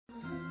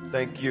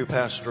Thank you,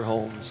 Pastor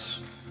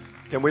Holmes.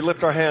 Can we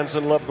lift our hands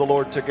and love the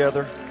Lord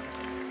together?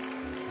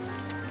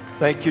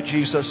 Thank you,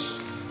 Jesus.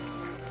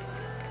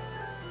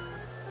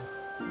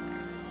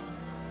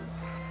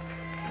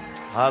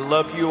 I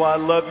love you, I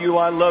love you,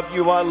 I love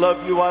you, I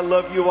love you, I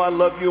love you, I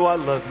love you, I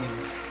love you.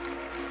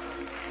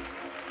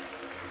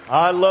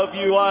 I love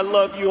you, I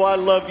love you, I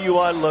love you,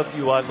 I love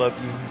you, I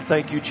love you.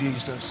 Thank you,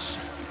 Jesus.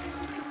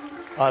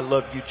 I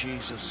love you,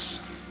 Jesus.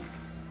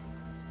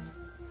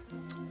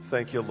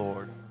 Thank you,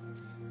 Lord.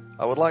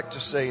 I would like to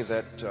say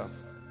that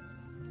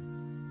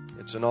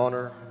it's an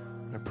honor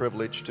and a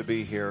privilege to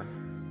be here.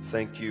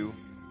 Thank you,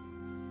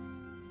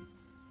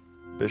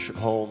 Bishop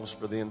Holmes,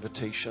 for the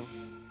invitation.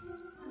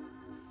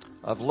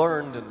 I've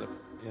learned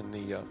in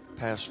the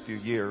past few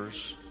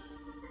years,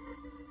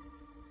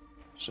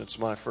 since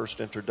my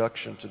first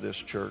introduction to this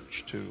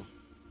church, to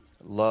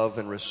love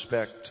and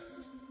respect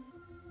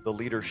the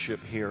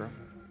leadership here.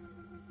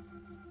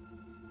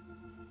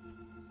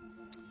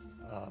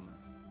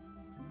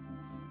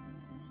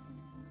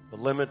 The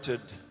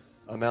limited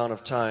amount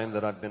of time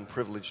that I've been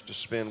privileged to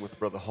spend with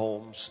Brother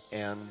Holmes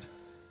and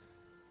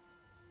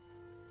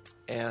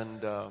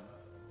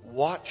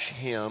watch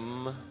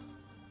him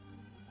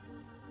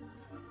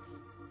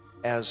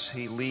as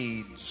he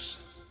leads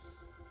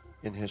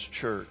in his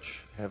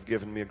church have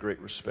given me a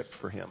great respect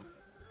for him.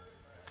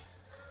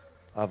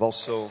 I've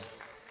also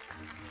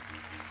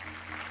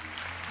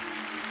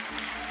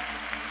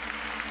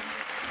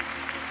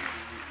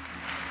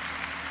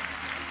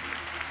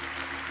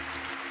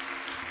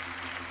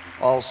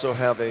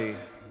have a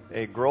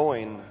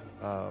growing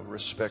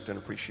respect and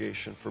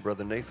appreciation for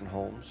Brother Nathan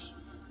Holmes.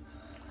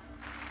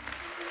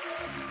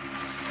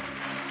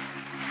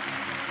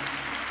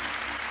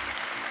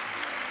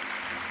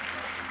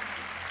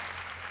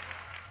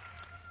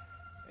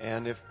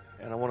 And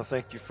I want to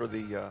thank you for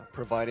the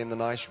providing the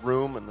nice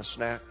room and the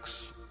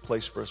snacks,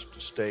 place for us to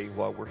stay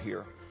while we're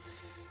here.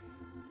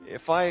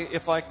 If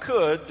I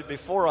could,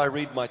 before I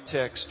read my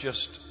text,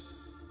 just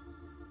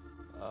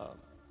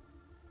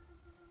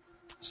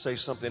say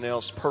something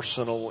else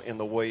personal in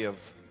the way of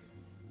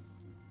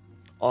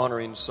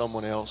honoring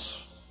someone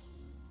else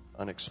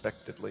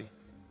unexpectedly.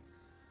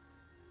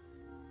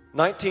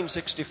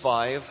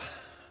 1965,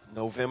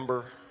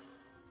 November,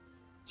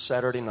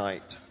 Saturday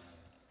night.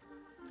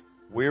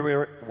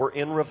 We're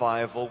in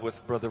revival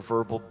with Brother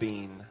Verbal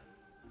Bean.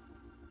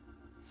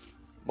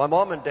 My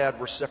mom and dad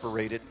were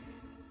separated.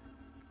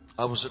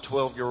 I was a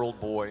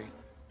 12-year-old boy.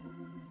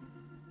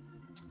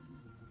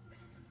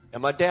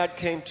 And my dad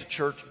came to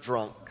church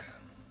drunk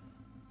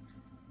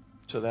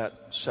to that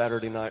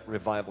Saturday night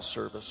revival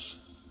service.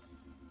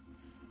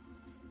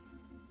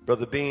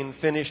 Brother Bean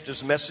finished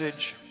his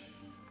message,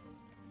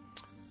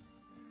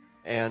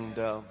 and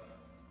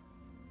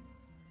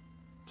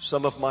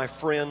some of my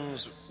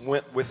friends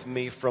went with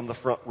me from the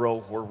front row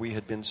where we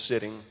had been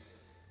sitting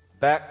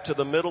back to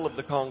the middle of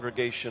the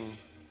congregation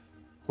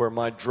where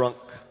my drunk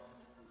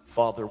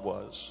father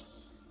was.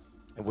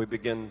 And we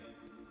began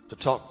to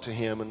talk to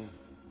him and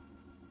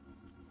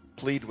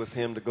plead with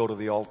him to go to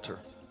the altar.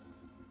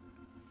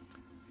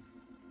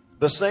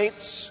 The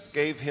saints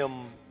gave him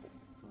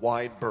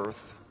wide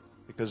berth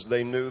because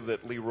they knew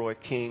that Leroy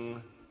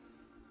King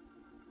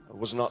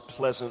was not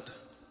pleasant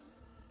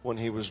when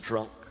he was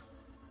drunk.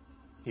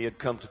 He had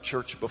come to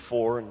church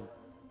before and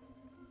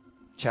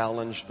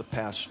challenged the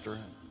pastor,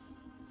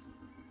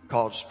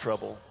 caused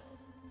trouble.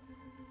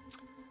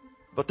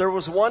 But there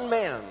was one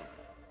man,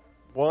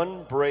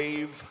 one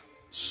brave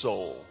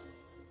soul,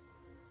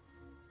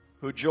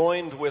 who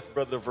joined with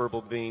Brother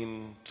Verbal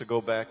Bean to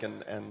go back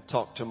and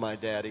talk to my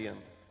daddy.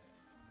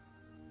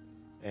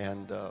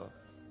 And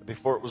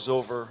before it was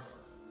over,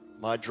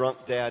 my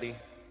drunk daddy,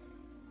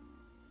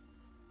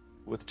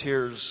 with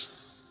tears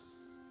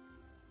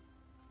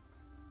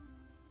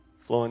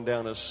flowing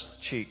down his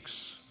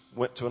cheeks,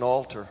 went to an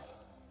altar.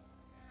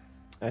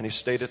 And he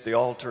stayed at the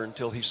altar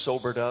until he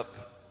sobered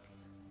up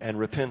and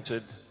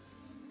repented.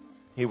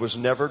 He was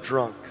never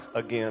drunk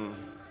again.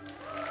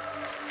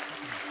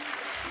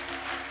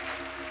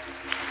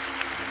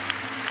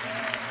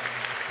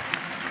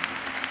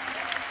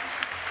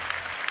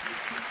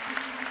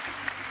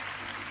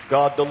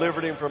 God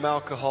delivered him from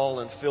alcohol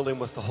and filled him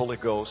with the Holy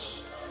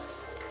Ghost.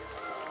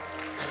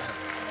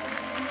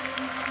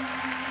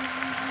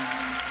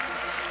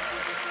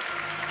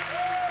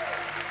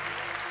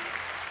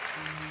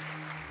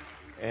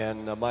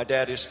 And my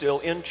dad is still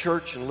in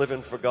church and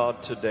living for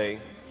God today.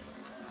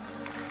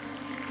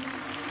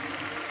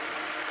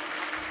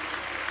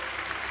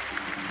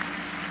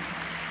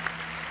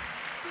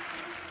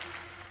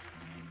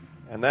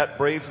 And that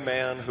brave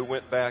man who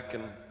went back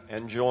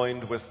and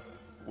joined with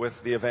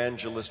the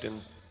evangelist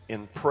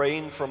in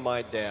praying for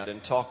my dad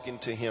and talking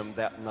to him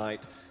that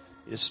night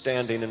is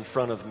standing in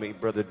front of me,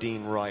 Brother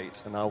Dean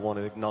Wright. And I want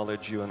to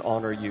acknowledge you and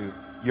honor you.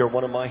 You're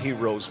one of my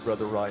heroes,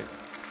 Brother Wright.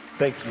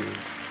 Thank you.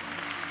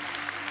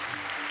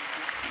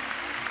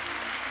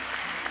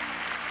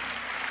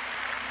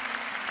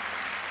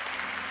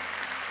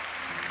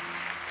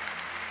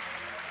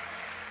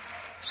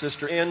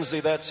 Sister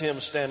Enzi, that's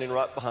him standing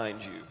right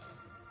behind you.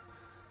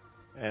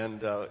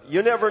 And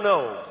you never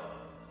know,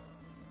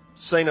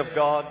 saint of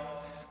God,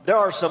 there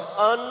are some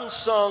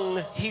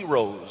unsung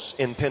heroes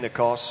in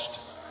Pentecost.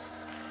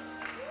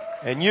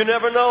 And you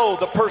never know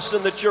the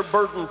person that you're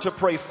burdened to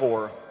pray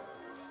for.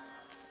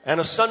 And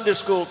a Sunday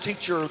school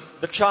teacher,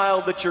 the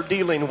child that you're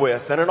dealing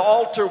with, and an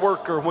altar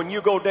worker when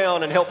you go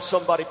down and help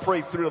somebody pray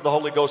through the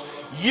Holy Ghost.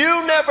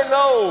 You never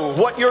know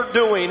what you're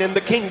doing in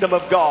the kingdom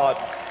of God.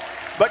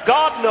 But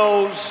God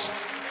knows.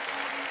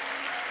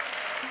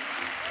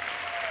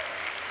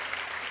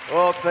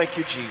 Oh, thank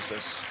you,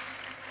 Jesus.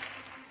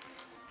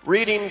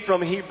 Reading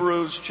from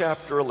Hebrews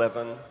chapter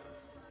 11,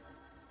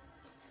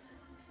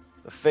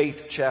 the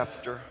faith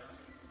chapter,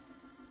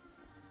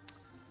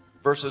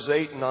 verses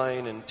 8,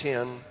 9, and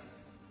 10.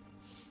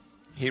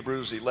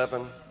 Hebrews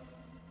 11,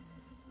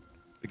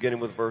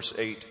 beginning with verse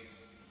 8.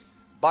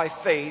 By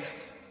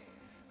faith,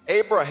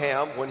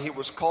 Abraham, when he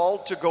was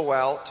called to go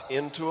out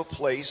into a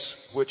place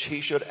which he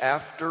should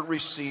after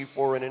receive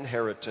for an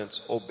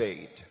inheritance,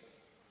 obeyed.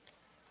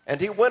 And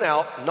he went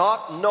out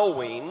not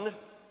knowing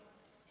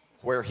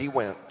where he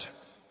went.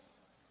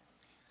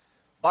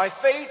 By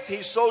faith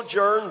he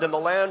sojourned in the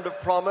land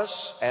of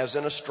promise, as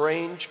in a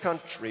strange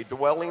country,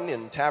 dwelling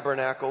in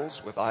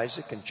tabernacles with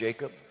Isaac and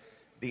Jacob,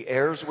 the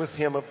heirs with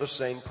him of the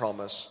same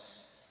promise.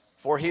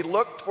 For he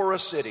looked for a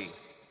city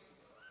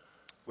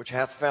which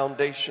hath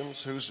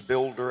foundations, whose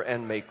builder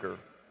and maker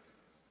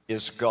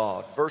is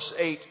God. Verse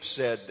 8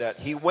 said that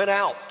he went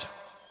out,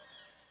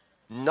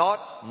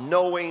 not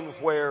knowing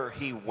where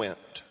he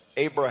went.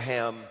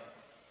 Abraham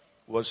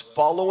was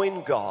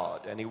following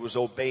God and he was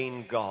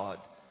obeying God,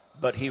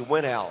 but he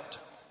went out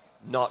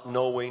not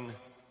knowing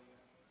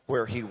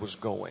where he was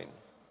going.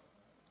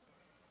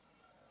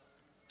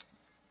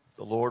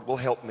 The Lord will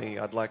help me.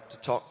 I'd like to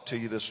talk to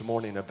you this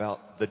morning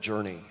about the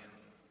journey.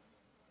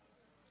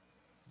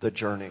 The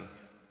journey.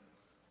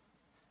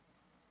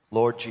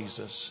 Lord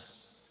Jesus,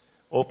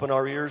 open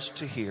our ears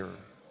to hear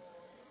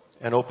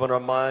and open our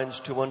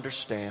minds to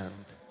understand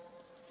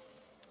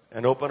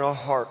and open our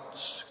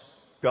hearts,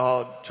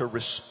 God, to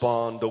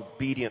respond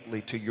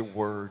obediently to your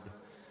word.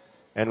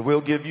 And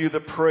we'll give you the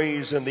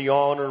praise and the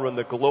honor and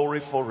the glory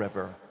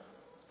forever.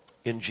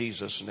 In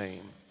Jesus'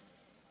 name,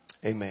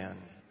 amen.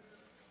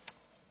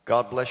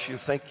 God bless you.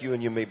 Thank you,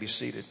 and you may be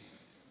seated.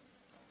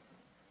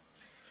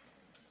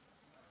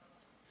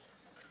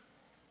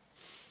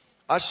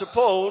 I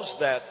suppose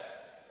that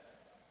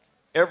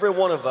every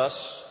one of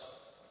us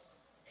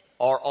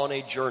are on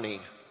a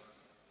journey.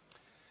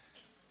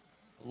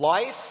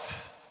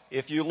 Life,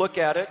 if you look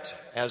at it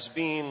as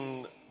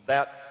being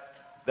that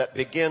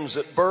begins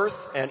at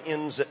birth and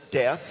ends at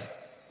death,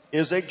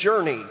 is a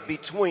journey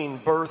between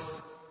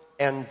birth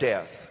and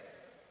death.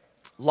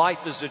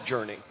 Life is a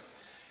journey.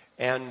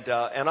 And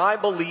I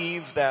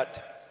believe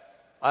that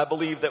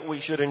we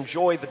should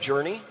enjoy the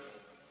journey.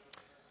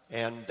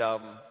 And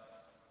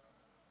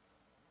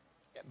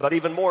but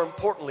even more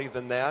importantly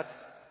than that,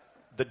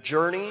 the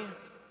journey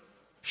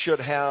should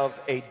have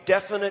a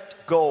definite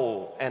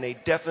goal and a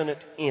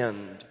definite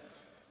end.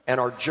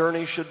 And our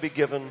journey should be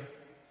given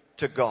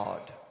to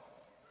God.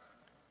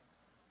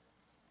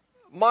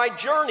 My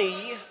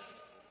journey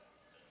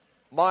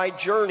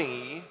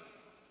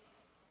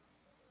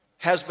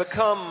has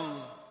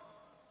become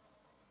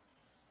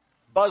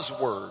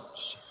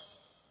buzzwords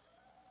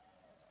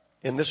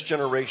in this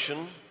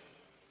generation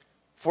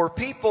for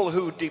people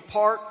who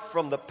depart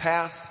from the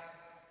path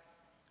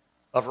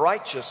of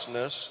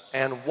righteousness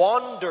and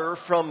wander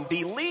from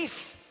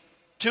belief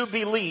to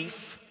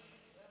belief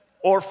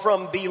or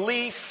from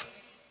belief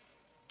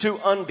to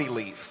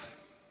unbelief.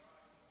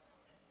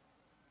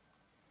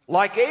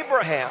 Like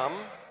Abraham,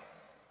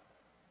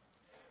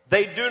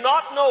 they do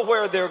not know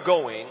where they're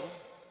going.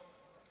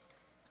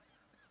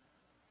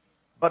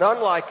 But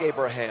unlike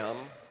Abraham,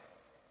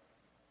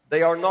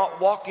 they are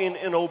not walking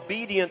in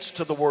obedience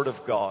to the Word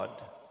of God,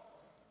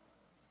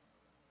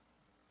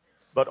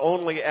 but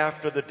only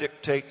after the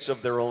dictates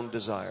of their own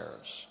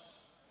desires.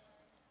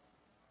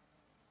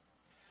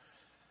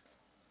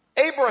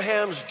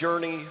 Abraham's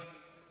journey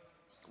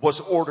was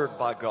ordered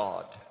by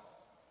God.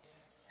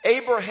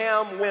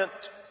 Abraham went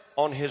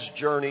on his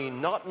journey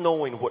not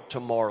knowing what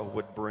tomorrow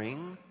would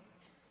bring,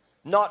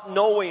 not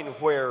knowing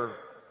where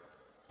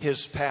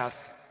his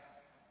path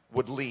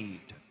would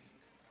lead,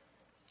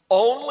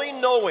 only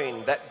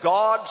knowing that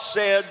God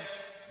said,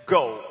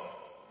 go,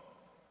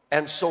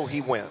 and so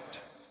he went.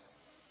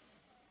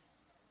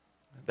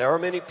 There are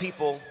many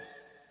people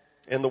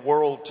in the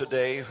world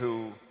today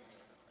who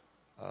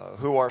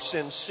are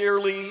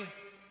sincerely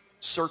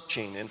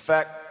searching. In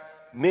fact,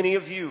 many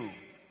of you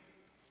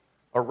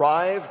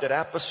arrived at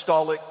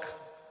apostolic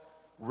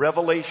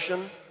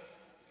revelation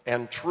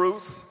and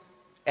truth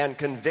and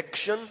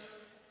conviction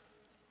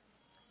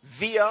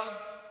via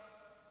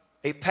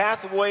a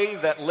pathway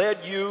that led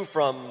you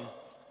from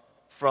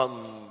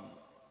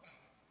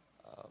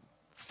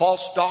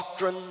false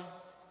doctrine,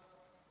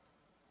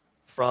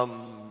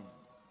 from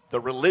the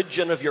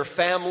religion of your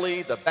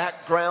family, the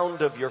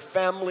background of your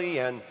family,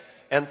 and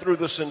and through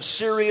the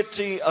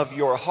sincerity of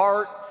your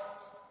heart,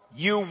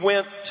 you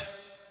went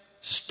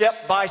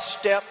step by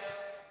step,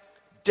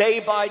 day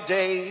by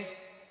day,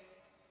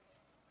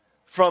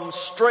 from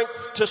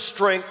strength to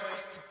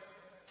strength,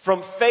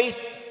 from faith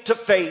to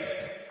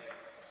faith,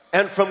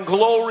 and from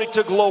glory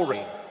to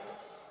glory.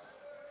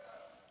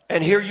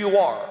 And here you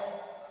are,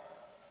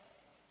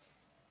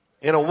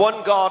 in a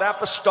one God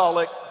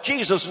apostolic,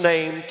 Jesus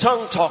name,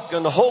 tongue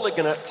talking,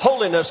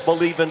 holiness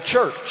believing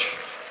church.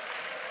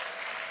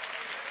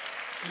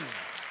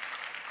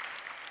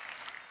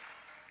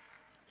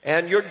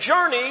 And your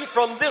journey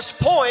from this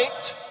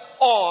point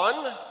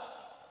on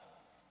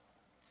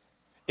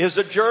is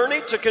a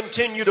journey to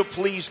continue to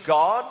please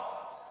God,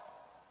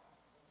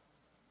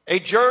 a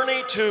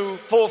journey to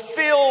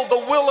fulfill the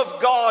will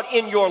of God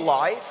in your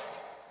life,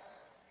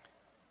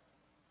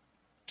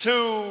 to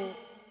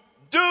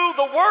do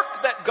the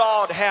work that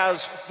God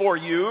has for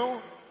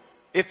you,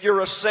 if you're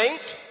a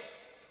saint,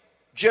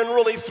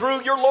 generally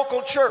through your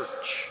local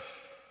church.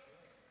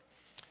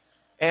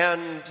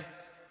 And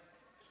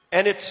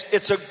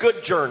it's a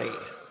good journey.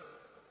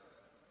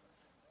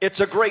 It's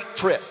a great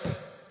trip.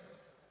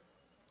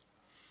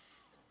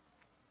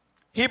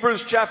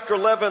 Hebrews chapter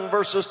 11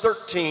 verses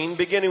 13,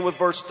 beginning with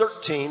verse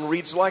 13,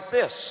 reads like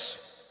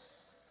this.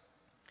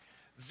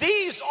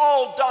 These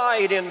all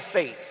died in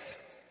faith,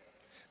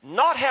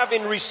 not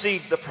having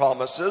received the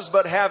promises,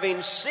 but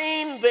having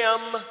seen them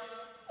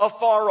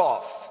afar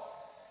off,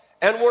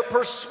 and were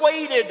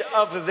persuaded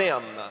of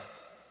them,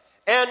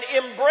 and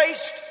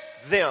embraced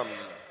them,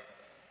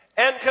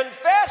 and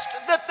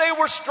confessed that they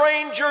were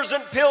strangers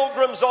and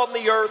pilgrims on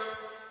the earth.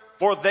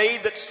 For they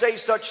that say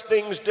such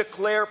things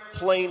declare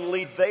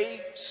plainly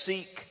they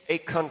seek a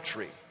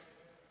country.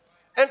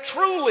 And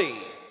truly,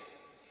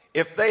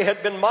 if they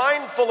had been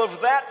mindful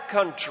of that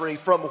country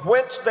from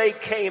whence they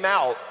came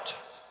out,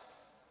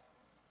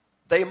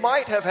 they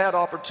might have had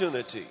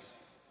opportunity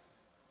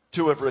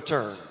to have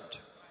returned.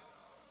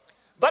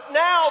 But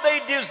now they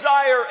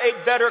desire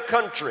a better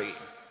country,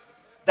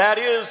 that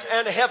is,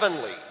 an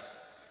heavenly.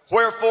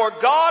 Wherefore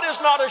God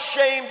is not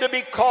ashamed to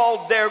be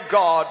called their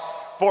God,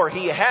 for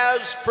he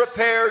has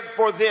prepared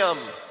for them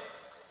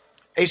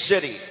a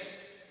city.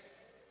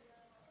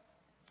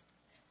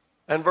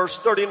 And verse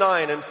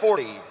 39 and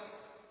 40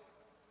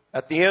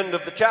 at the end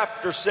of the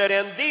chapter said,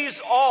 and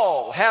these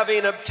all,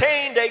 having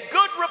obtained a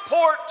good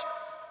report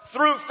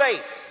through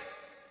faith,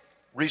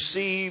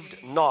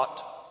 received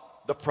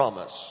not the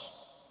promise.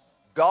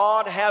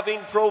 God having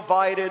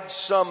provided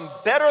some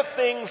better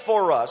thing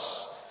for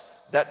us,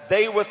 that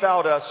they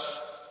without us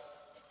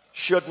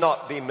should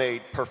not be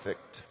made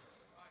perfect.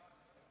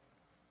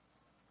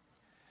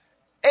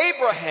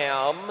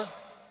 Abraham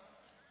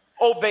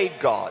obeyed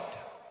God.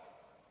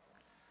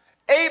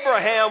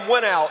 Abraham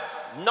went out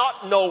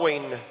not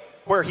knowing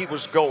where he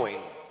was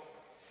going.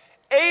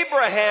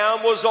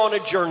 Abraham was on a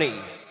journey.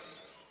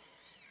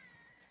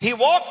 He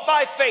walked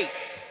by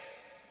faith,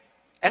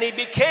 and he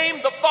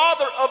became the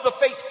father of the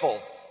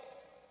faithful.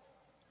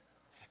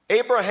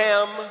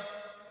 Abraham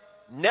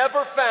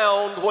never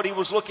found what he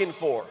was looking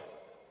for.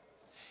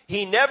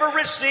 He never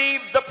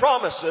received the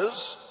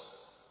promises,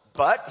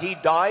 but he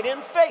died in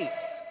faith,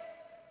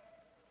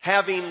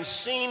 having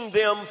seen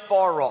them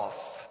far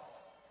off.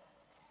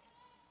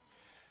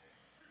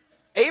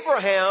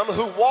 Abraham,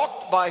 who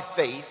walked by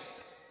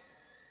faith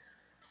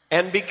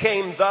and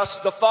became thus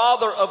the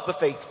father of the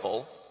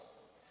faithful,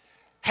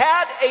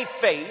 had a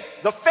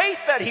faith. The faith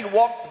that he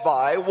walked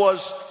by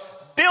was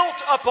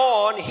built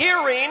upon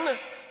hearing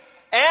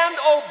and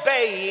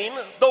obeying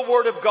the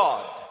Word of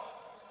God.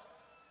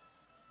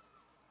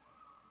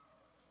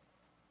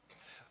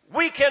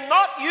 We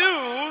cannot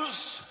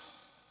use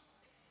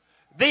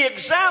the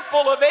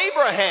example of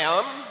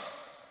Abraham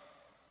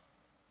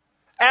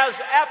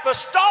as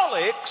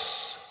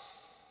apostolics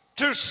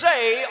to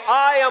say,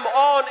 I am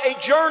on a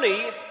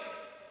journey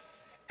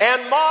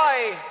and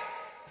my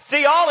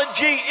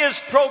theology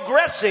is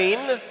progressing.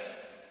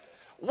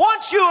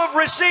 Once you have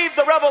received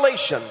the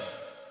revelation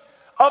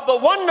of the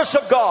oneness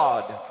of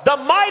God, the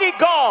mighty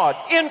God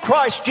in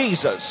Christ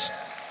Jesus,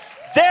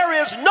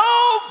 there is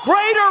no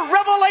greater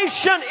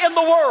revelation in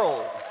the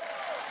world.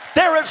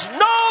 There is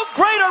no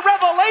greater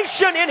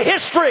revelation in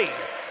history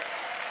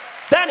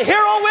than, hear,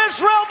 O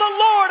Israel, the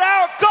Lord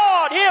our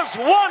God is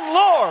one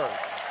Lord.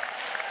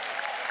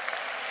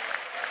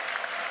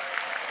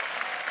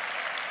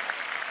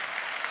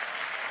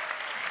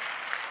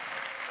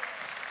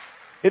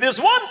 It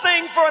is one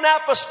thing for an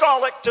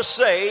apostolic to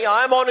say,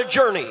 I'm on a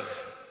journey.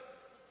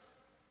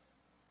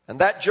 And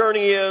that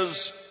journey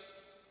is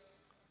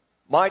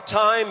my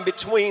time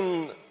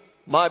between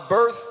my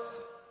birth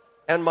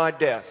and my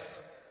death.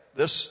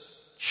 This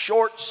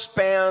short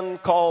span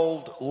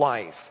called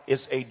life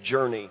is a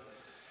journey.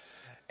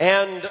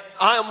 And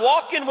I'm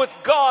walking with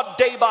God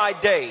day by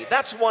day.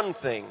 That's one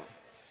thing.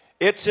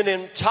 It's an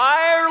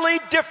entirely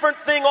different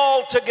thing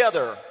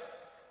altogether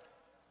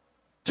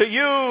to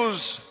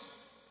use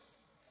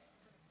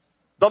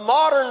the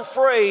modern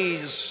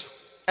phrase,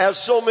 as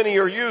so many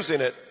are using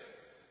it,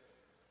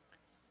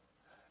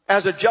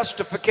 as a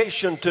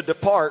justification to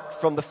depart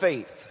from the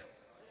faith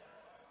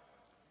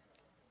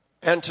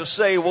and to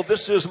say, well,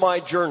 this is my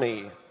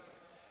journey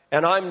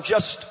and I'm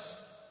just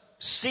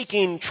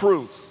seeking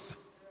truth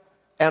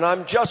and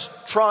I'm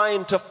just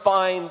trying to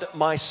find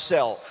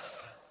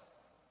myself.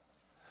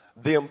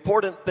 The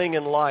important thing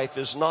in life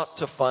is not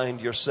to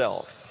find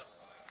yourself.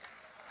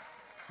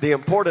 The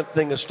important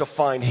thing is to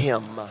find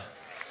Him.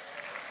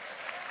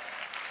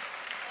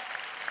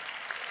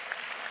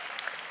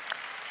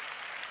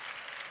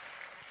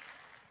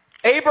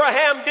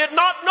 Abraham did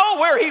not know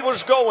where he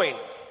was going.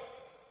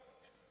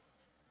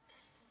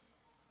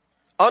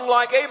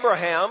 Unlike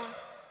Abraham,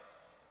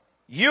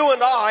 you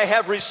and I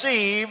have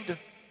received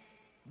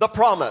the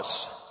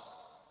promise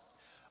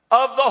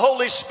of the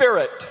Holy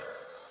Spirit.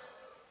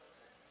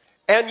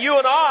 And you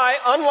and I,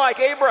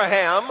 unlike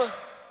Abraham,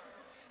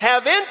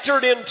 have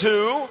entered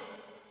into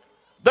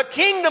the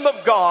kingdom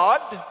of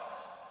God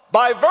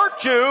by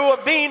virtue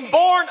of being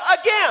born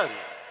again.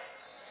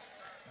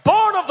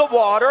 Born of the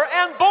water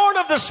and born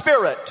of the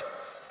Spirit.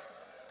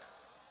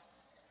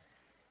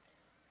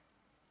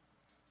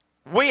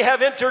 We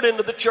have entered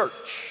into the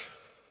church,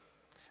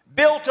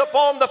 built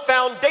upon the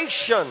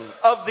foundation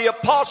of the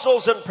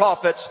apostles and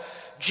prophets,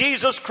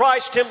 Jesus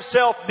Christ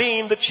Himself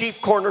being the chief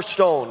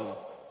cornerstone.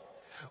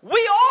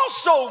 We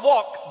also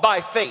walk by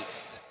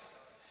faith,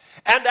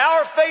 and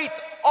our faith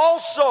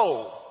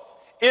also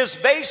is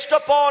based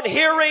upon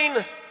hearing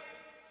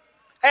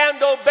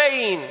and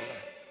obeying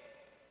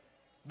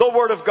the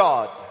Word of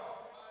God.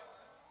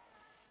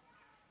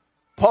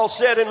 Paul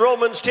said in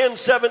Romans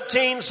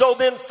 10:17, so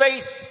then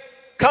faith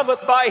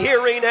cometh by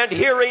hearing, and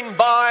hearing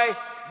by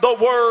the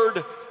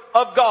Word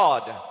of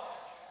God.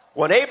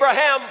 When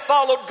Abraham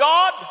followed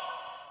God,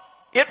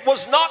 it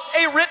was not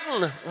a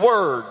written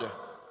word.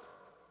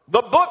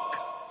 The book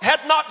had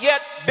not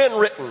yet been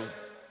written.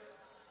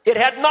 It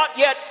had not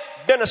yet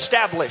been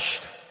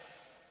established.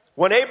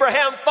 When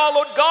Abraham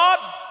followed God,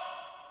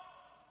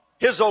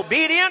 his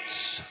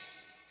obedience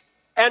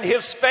and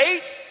his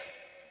faith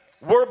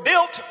were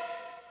built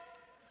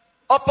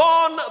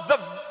upon the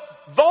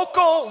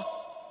vocal,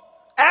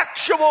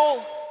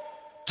 actual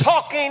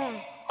talking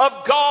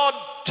of God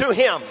to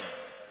him.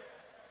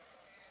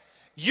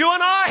 You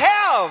and I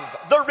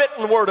have the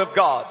written Word of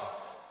God.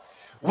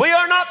 We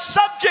are not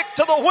subject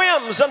to the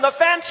whims and the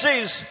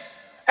fancies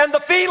and the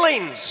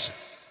feelings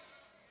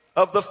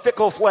of the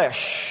fickle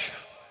flesh.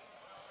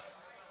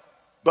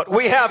 But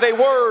we have a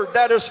Word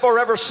that is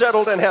forever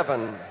settled in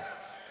heaven.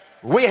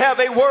 We have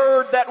a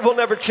Word that will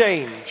never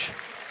change.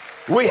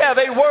 We have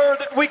a Word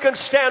that we can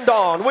stand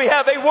on. We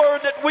have a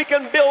Word that we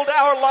can build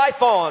our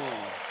life on.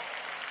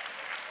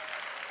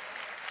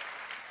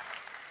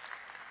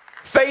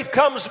 Faith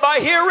comes by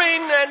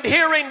hearing, and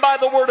hearing by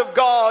the Word of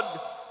God.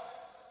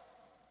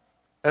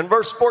 And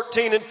verse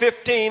 14 and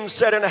 15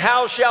 said, and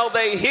how shall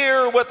they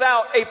hear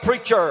without a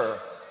preacher?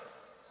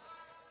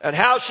 And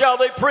how shall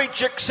they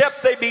preach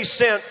except they be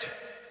sent?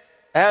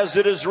 As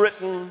it is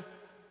written,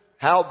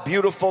 how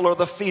beautiful are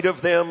the feet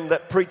of them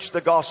that preach the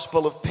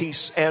gospel of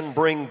peace and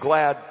bring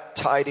glad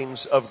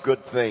tidings of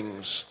good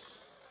things.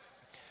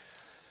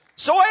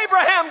 So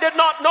Abraham did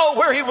not know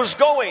where he was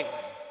going.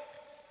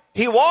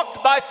 He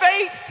walked by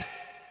faith.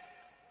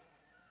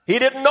 He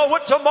didn't know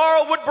what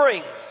tomorrow would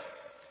bring.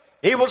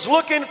 He was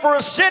looking for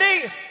a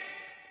city.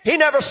 He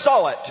never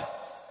saw it.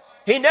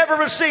 He never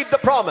received the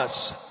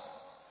promise.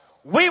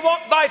 We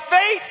walk by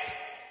faith,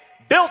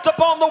 built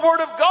upon the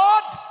Word of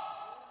God,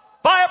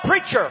 by a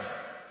preacher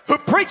who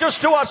preaches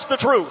to us the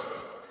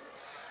truth.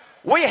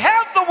 We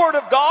have the Word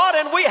of God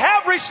and we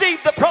have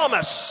received the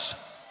promise.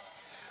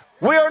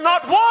 We are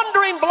not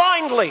wandering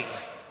blindly,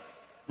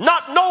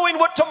 not knowing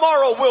what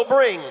tomorrow will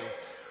bring.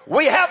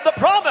 We have the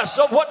promise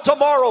of what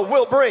tomorrow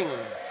will bring.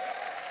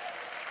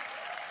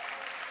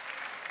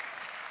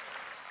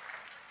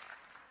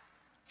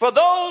 For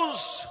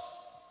those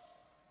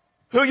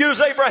who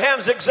use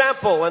Abraham's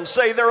example and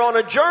say they're on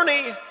a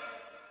journey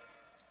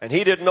and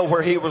he didn't know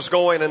where he was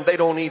going and they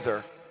don't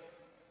either.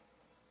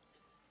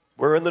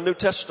 We're in the New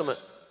Testament.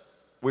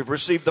 We've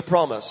received the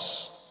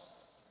promise.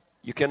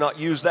 You cannot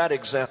use that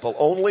example.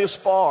 Only as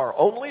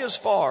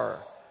far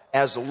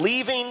as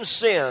leaving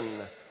sin,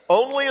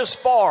 only as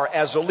far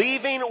as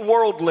leaving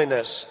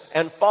worldliness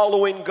and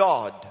following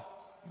God.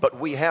 But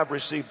we have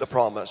received the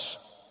promise.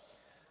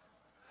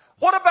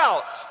 What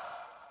about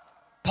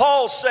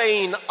Paul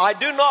saying, I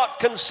do not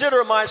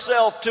consider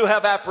myself to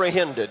have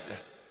apprehended?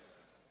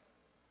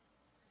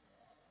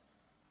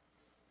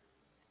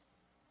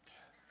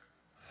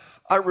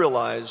 I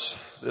realize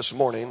this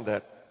morning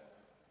that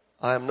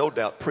I am no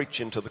doubt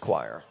preaching to the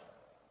choir.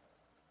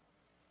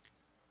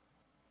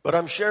 But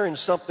I'm sharing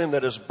something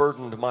that has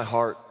burdened my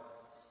heart,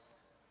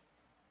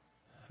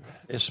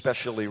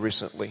 especially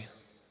recently.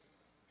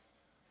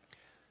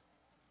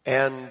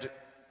 And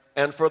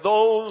for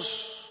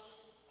those,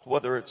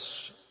 whether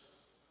it's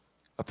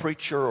a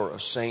preacher or a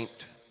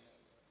saint,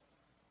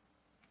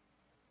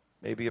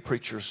 maybe a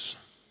preacher's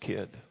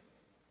kid,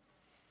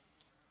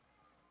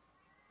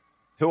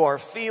 who are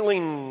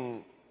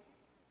feeling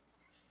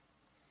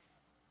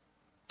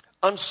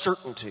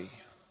uncertainty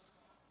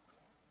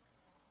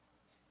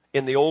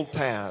in the old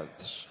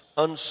paths,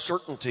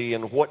 uncertainty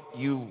in what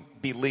you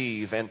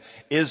believe, and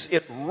is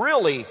it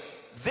really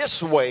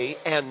this way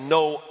and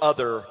no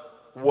other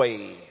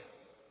way?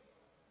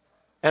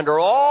 And are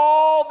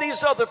all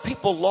these other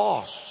people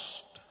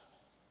lost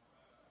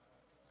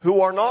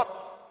who are not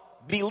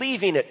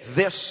believing it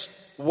this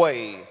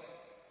way?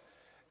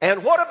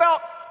 And what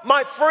about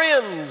my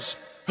friends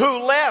who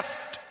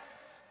left?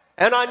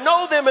 And I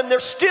know them and they're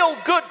still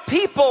good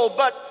people,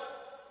 but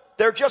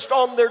they're just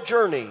on their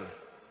journey.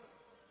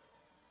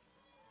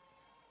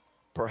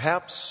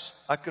 Perhaps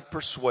I could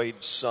persuade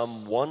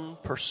some one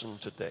person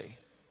today.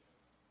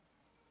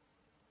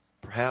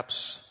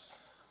 Perhaps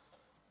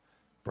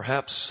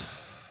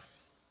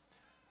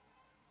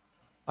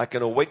I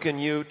can awaken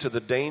you to the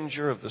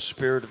danger of the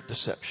spirit of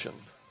deception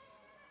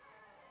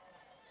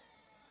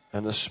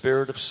and the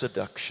spirit of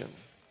seduction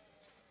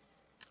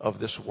of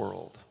this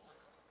world.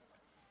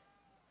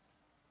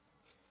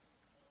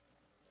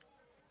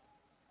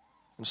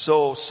 And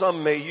so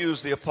some may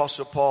use the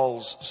Apostle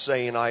Paul's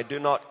saying, I do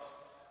not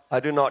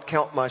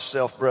count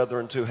myself,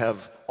 brethren, to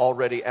have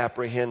already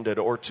apprehended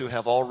or to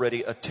have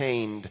already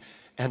attained.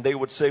 And they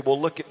would say, well,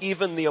 look,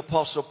 even the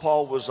Apostle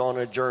Paul was on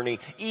a journey.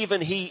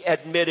 Even he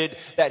admitted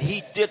that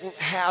he didn't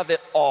have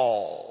it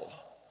all.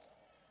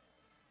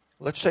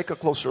 Let's take a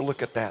closer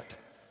look at that.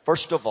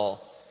 First of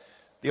all,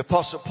 the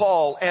Apostle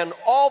Paul and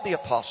all the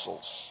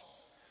apostles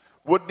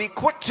would be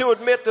quick to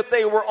admit that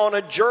they were on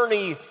a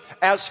journey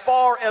as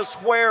far as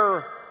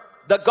where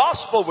the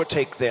gospel would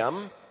take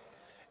them,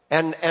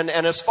 and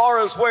as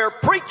far as where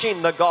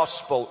preaching the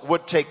gospel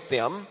would take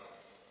them.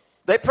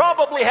 They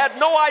probably had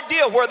no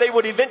idea where they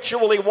would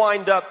eventually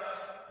wind up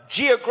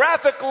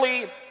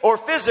geographically or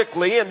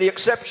physically, and the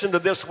exception to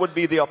this would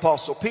be the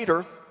Apostle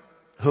Peter,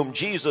 whom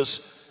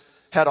Jesus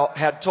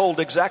had told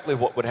exactly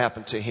what would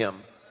happen to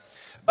him.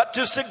 But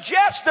to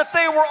suggest that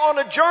they were on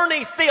a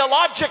journey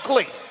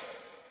theologically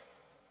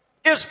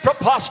is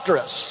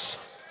preposterous.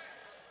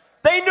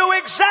 They knew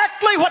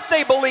exactly what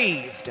they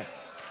believed,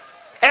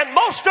 and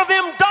most of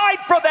them died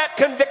for that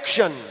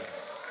conviction.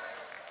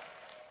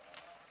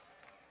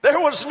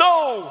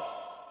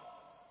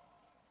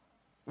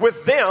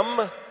 With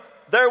them,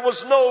 there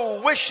was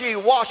no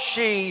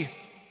wishy-washy,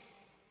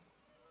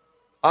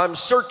 I'm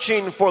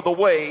searching for the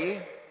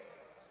way.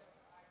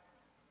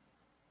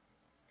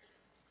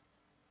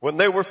 When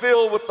they were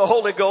filled with the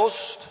Holy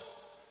Ghost,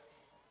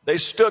 they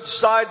stood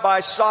side by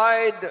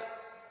side,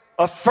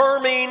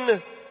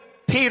 affirming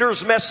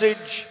Peter's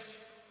message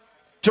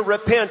to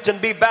repent and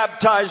be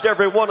baptized,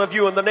 every one of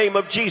you, in the name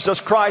of Jesus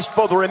Christ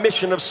for the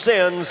remission of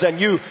sins, and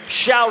you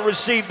shall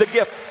receive the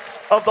gift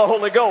of the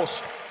Holy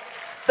Ghost.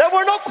 There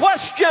were no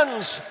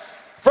questions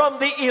from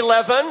the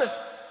 11.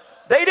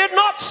 They did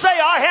not say,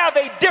 I have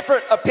a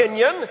different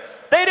opinion.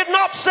 They did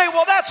not say,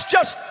 well, that's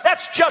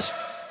just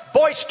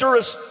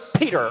boisterous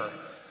Peter.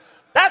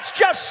 That's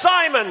just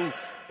Simon,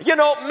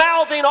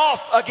 mouthing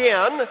off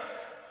again.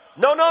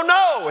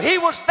 No. He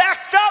was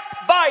backed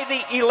up by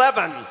the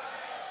 11.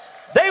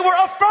 They were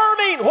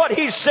affirming what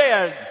he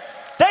said.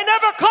 They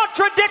never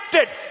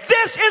contradicted.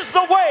 This is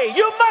the way.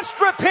 You must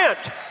repent.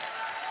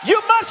 You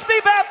must be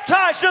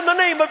baptized in the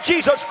name of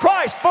Jesus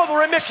Christ for the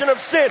remission of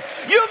sin.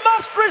 You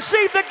must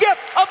receive the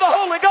gift of the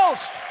Holy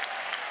Ghost.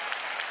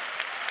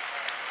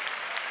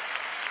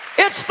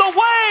 It's the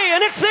way,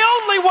 and it's the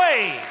only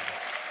way.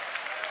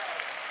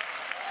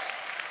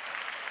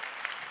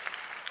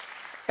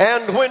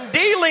 And when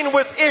dealing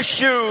with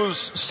issues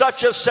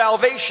such as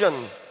salvation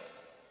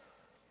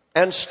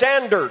and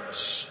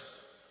standards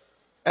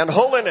and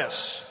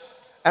holiness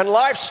and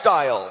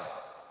lifestyle,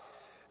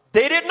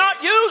 they did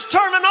not use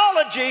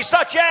terminology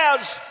such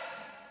as,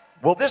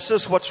 well, this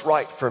is what's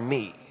right for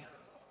me.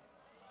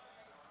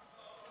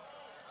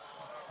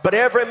 But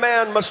every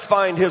man must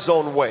find his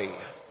own way.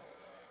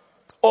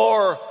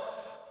 Or,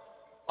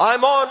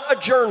 I'm on a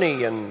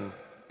journey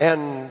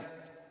and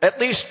at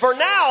least for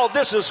now,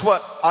 this is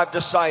what I've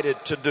decided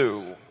to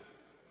do.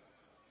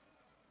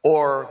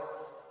 Or,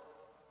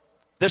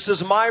 this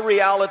is my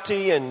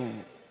reality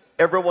and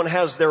everyone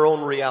has their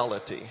own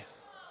reality.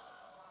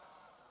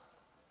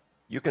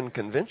 You can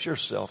convince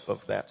yourself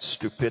of that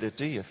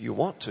stupidity if you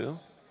want to.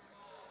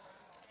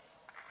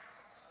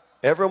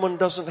 Everyone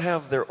doesn't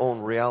have their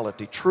own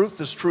reality. Truth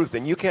is truth,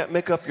 and you can't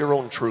make up your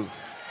own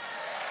truth.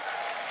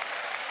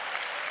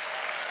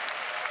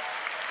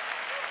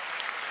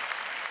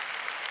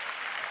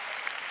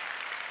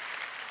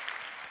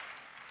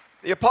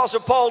 The Apostle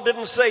Paul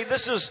didn't say,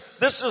 this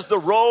is the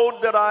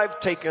road that I've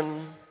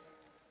taken.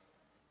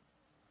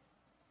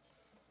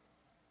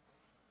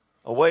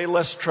 A way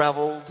less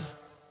traveled.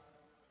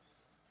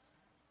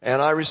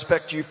 And I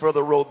respect you for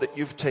the road that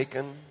you've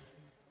taken.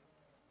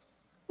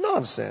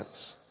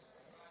 Nonsense.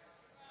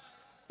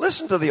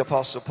 Listen to the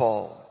Apostle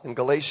Paul in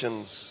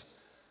Galatians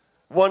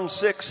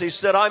 1:6. He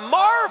said, I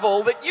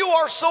marvel that you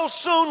are so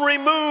soon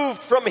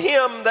removed from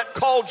him that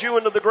called you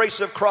into the grace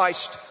of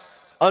Christ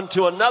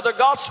unto another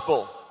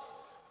gospel.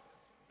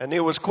 And he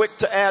was quick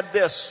to add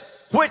this,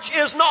 which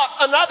is not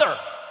another.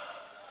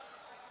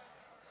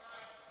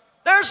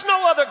 There's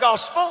no other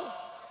gospel.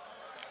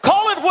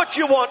 Call it what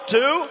you want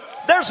to.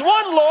 There's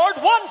one Lord,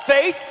 one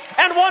faith,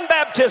 and one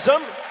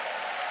baptism.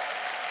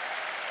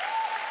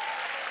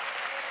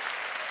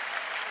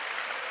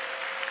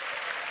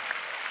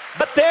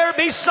 But there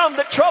be some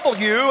that trouble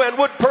you and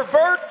would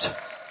pervert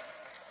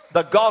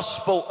the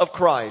gospel of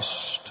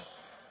Christ.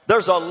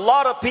 There's a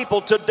lot of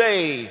people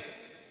today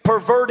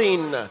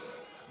perverting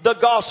the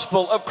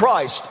gospel of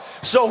Christ.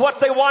 So what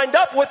they wind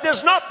up with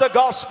is not the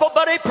gospel,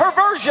 but a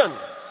perversion.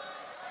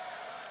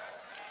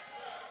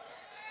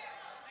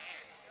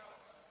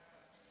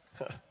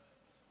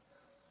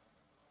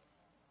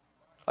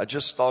 I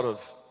just thought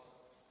of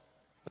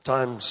a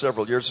time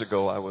several years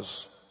ago. I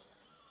was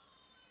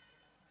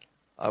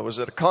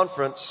at a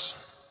conference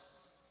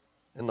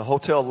in the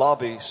hotel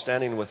lobby,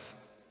 standing with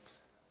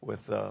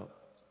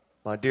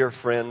my dear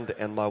friend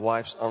and my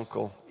wife's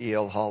uncle,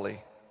 E.L.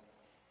 Hawley.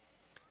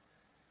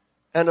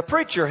 And a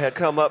preacher had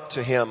come up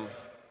to him.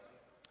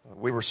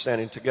 We were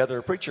standing together.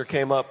 A preacher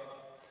came up.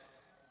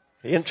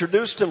 He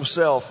introduced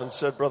himself and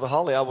said, "Brother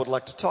Hawley, I would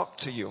like to talk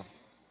to you."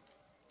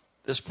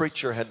 This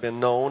preacher had been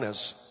known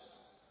as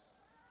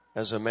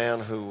a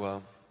man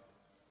who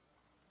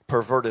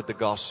perverted the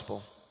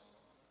gospel,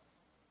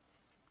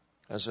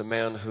 as a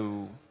man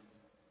who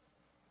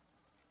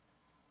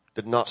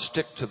did not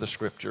stick to the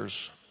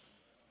scriptures.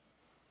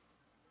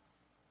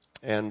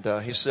 And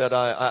he said,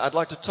 I'd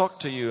like to talk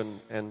to you.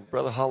 And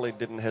Brother Hawley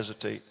didn't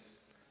hesitate.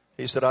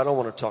 He said, "I don't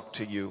want to talk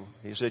to you."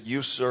 He said,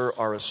 "You, sir,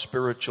 are a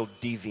spiritual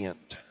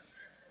deviant."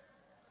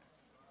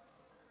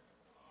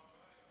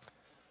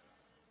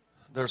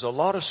 There's a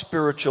lot of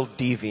spiritual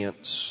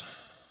deviants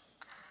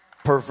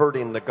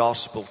perverting the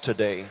gospel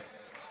today.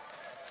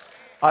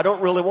 I don't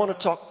really want to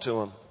talk to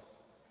them.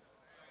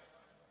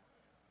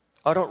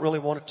 I don't really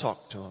want to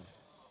talk to them.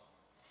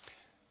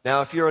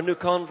 Now, if you're a new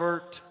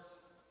convert,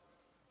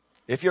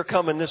 if you're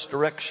coming this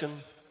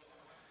direction,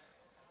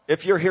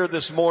 if you're here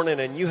this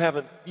morning and you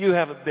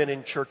haven't been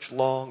in church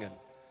long,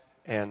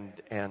 and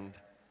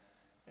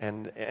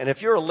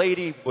if you're a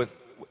lady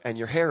and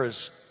your hair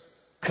is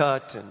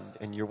cut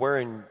and you're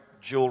wearing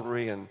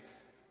jewelry, and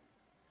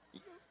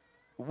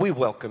we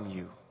welcome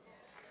you.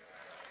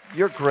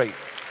 You're great.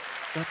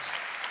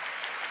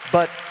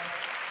 But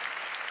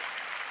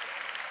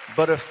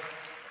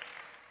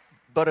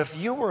if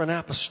you were an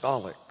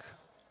apostolic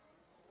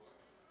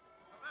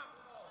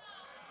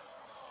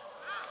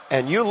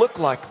and you look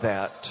like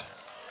that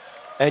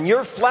and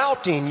you're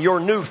flouting your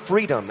new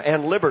freedom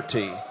and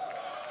liberty,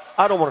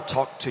 I don't want to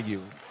talk to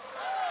you.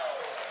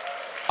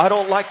 I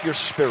don't like your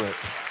spirit.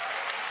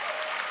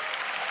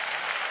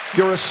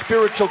 You're a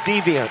spiritual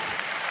deviant.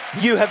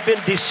 You have been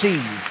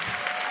deceived.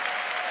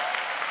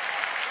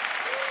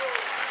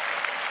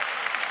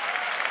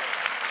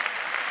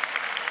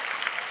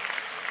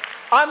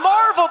 I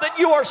marvel that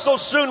you are so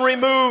soon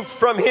removed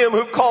from him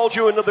who called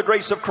you into the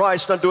grace of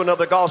Christ unto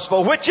another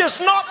gospel, which is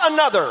not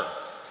another.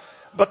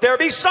 But there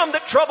be some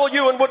that trouble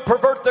you and would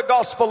pervert the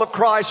gospel of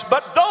Christ.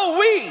 But though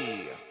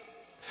we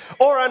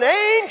or an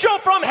angel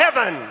from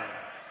heaven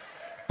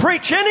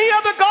preach any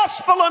other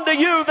gospel unto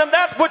you than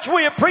that which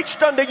we have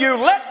preached unto you,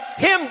 let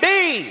him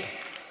be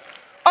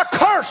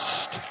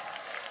accursed.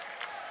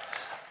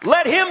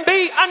 Let him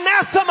be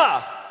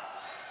anathema.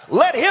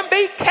 Let him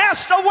be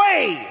cast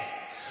away.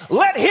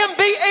 Let him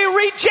be a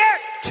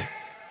reject.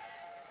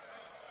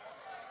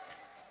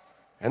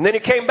 And then he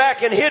came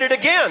back and hit it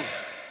again.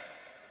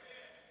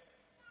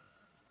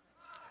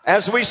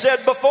 As we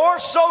said before,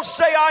 so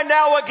say I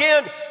now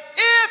again,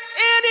 if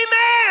any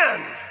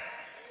man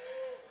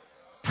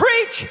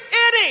preach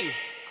any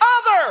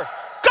other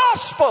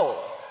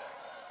gospel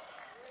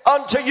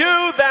unto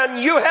you than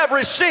you have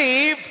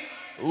received,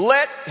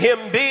 let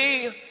him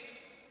be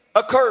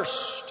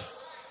accursed.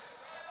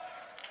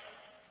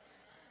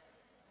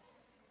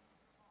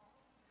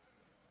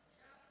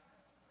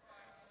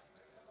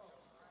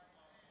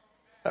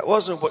 That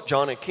wasn't what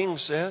Johnny King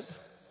said.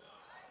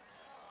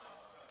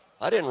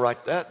 I didn't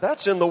write that.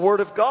 That's in the Word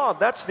of God.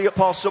 That's the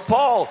Apostle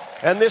Paul.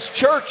 And this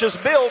church is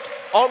built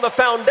on the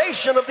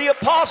foundation of the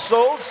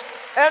apostles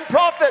and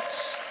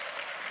prophets.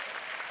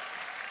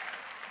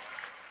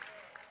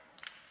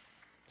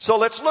 So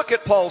let's look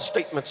at Paul's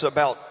statements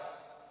about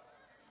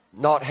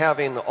not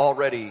having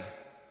already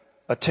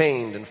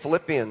attained in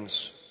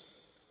Philippians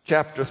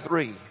chapter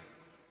 3.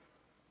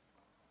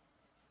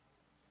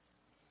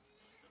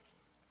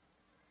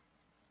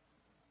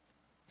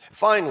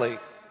 Finally,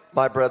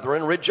 my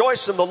brethren,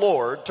 rejoice in the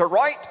Lord. To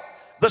write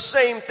the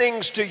same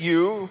things to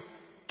you,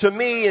 to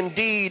me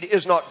indeed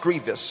is not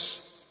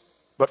grievous,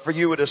 but for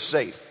you it is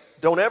safe.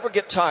 Don't ever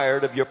get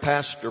tired of your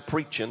pastor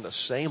preaching the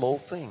same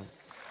old thing.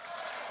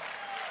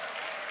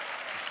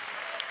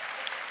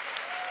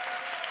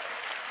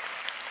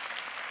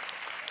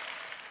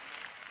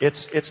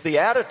 It's the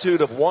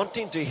attitude of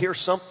wanting to hear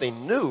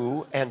something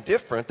new and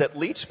different that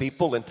leads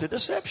people into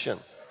deception.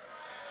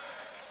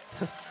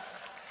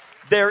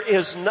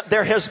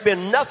 There has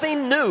been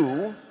nothing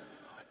new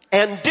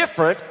and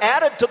different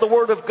added to the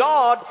Word of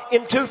God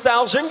in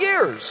 2,000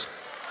 years.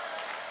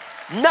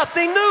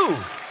 Nothing new.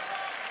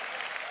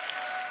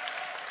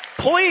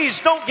 please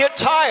don't get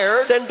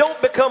tired and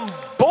don't become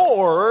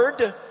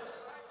bored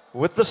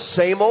with the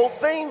same old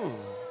thing.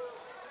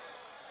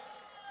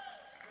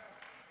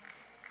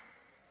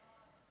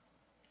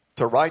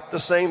 To write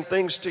the same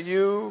things to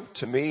you,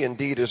 to me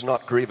indeed is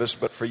not grievous,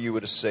 but for you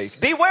it is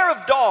safe. Beware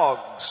of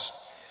dogs.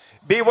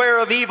 Beware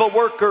of evil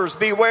workers.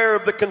 Beware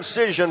of the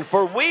concision.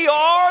 For we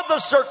are the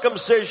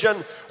circumcision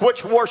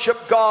which worship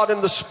God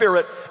in the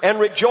Spirit and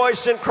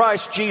rejoice in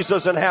Christ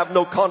Jesus and have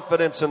no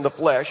confidence in the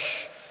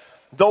flesh.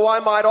 Though I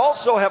might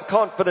also have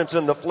confidence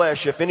in the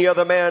flesh, if any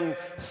other man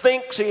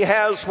thinks he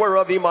has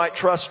whereof he might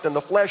trust in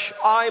the flesh,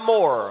 I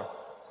more,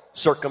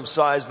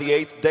 circumcised the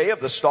 8th day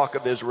of the stock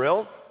of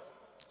Israel,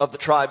 of the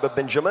tribe of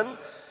Benjamin,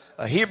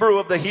 a Hebrew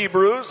of the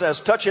Hebrews, as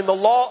touching the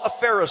law, a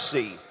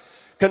Pharisee,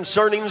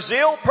 concerning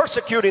zeal,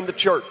 persecuting the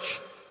church,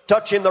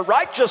 touching the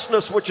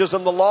righteousness which is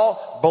in the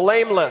law,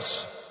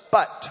 blameless.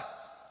 But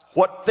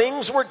what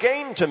things were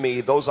gained to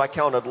me, those I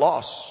counted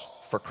loss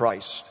for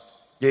Christ.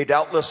 Yea,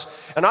 doubtless,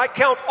 and I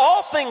count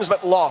all things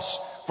but loss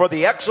for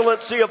the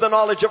excellency of the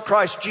knowledge of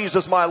Christ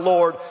Jesus my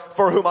Lord,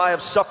 for whom I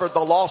have suffered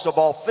the loss of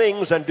all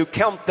things, and do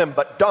count them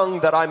but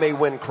dung, that I may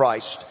win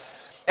Christ,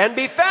 and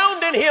be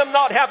found in him,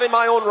 not having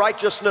my own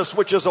righteousness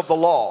which is of the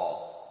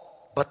law,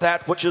 but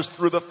that which is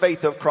through the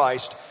faith of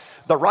Christ,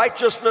 the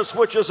righteousness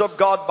which is of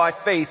God by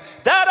faith,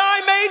 that I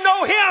may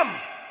know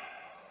him,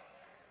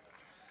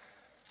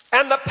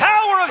 and the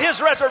power of his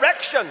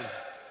resurrection,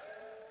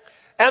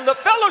 and the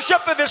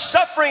fellowship of his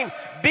suffering,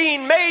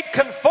 being made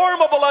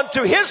conformable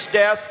unto his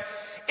death,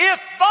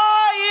 if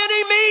by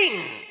any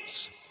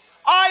means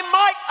I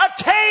might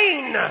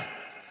attain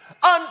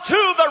unto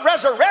the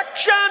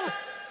resurrection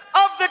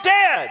of the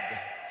dead.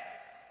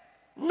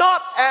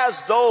 Not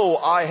as though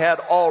I had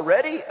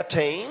already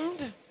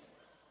attained.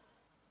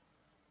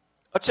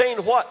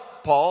 Attained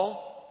what,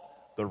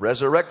 Paul? The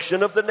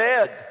resurrection of the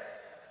dead.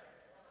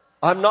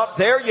 I'm not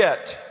there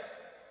yet.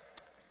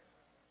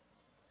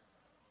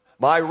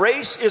 My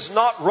race is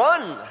not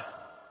run.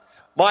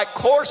 My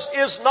course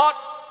is not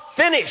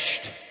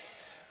finished.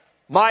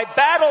 My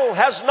battle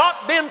has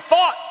not been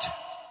fought.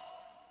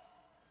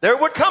 There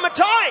would come a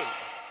time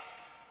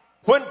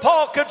when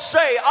Paul could say,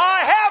 I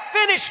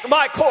have finished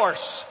my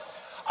course.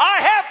 I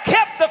have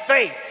kept the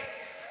faith.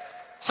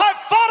 I've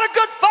fought a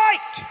good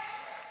fight.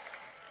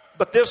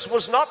 But this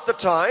was not the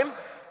time,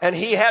 and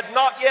he had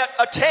not yet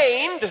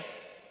attained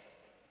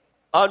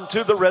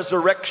unto the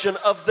resurrection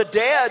of the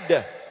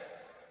dead.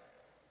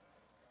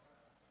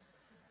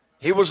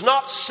 He was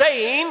not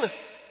saying,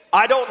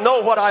 I don't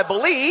know what I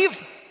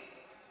believe.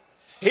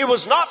 He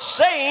was not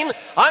saying,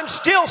 I'm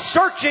still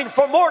searching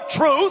for more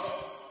truth.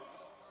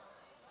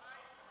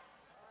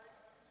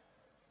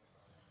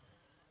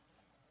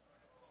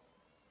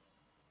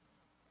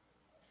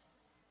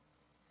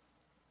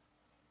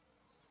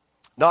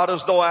 Not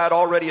as though I had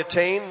already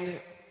attained,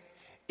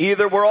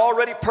 either were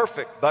already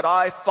perfect, but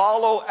I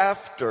follow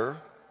after,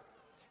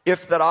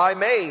 if that I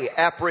may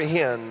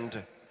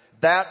apprehend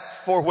that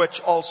for which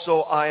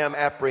also I am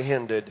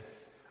apprehended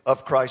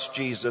of Christ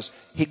Jesus.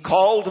 He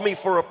called me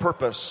for a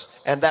purpose,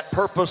 and that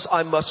purpose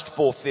I must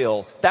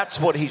fulfill. That's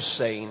what he's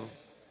saying.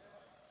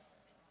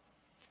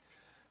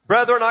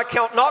 Brethren, I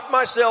count not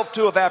myself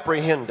to have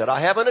apprehended.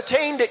 I haven't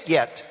attained it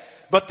yet.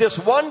 But this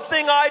one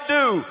thing I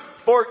do,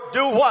 for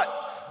do what?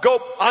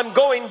 I'm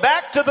going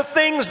back to the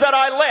things that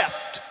I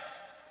left.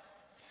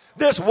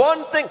 This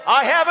one thing,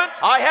 I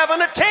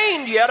haven't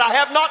attained yet. I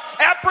have not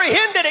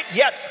apprehended it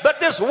yet.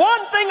 But this one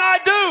thing I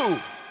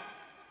do,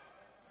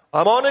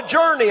 I'm on a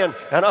journey, and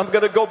I'm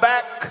going to go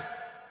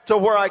back to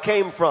where I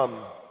came from.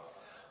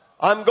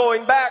 I'm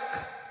going back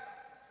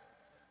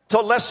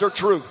to lesser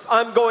truth.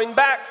 I'm going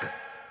back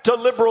to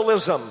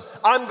liberalism.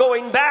 I'm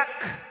going back.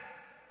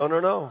 Oh,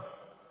 no.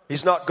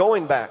 He's not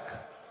going back.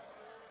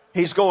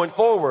 He's going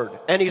forward,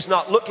 and he's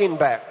not looking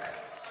back.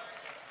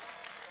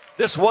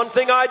 This one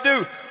thing I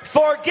do,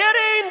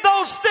 forgetting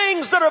those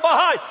things that are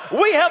behind.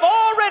 We have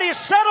already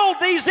settled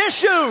these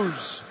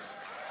issues.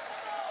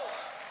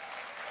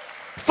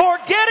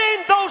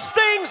 Forgetting those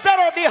things that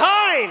are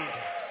behind.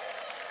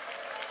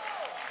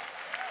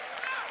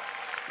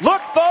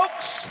 Look,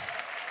 folks,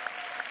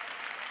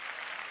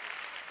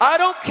 I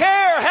don't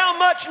care how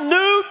much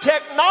new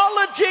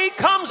technology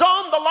comes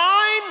on the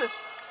line.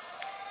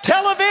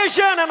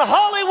 Television and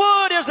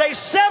Hollywood is a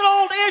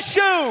settled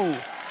issue.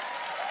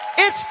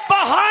 It's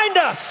behind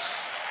us.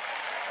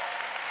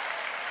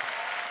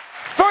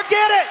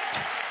 Forget it.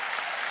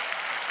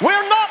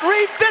 We're not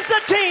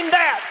revisiting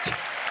that.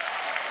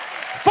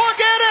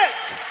 Forget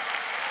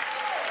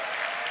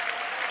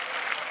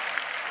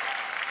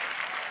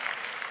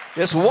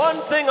it. It's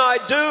one thing I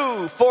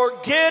do,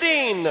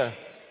 forgetting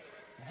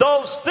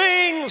those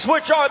things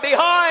which are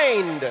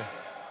behind.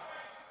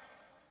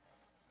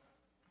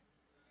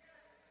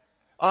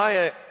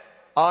 I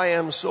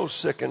am so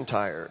sick and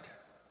tired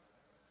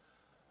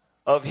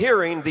of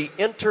hearing the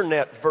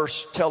internet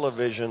versus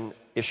television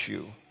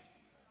issue.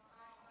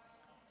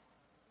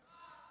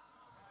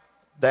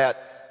 That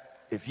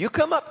if you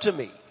come up to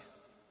me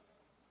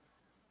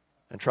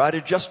and try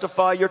to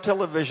justify your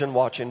television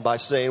watching by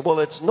saying, well,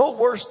 it's no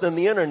worse than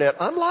the internet,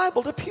 I'm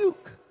liable to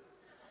puke.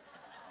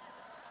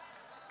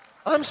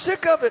 I'm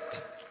sick of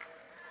it.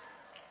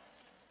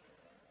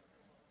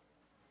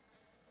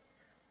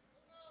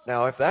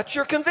 Now, if that's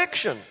your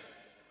conviction,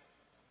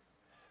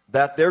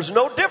 that there's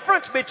no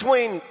difference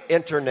between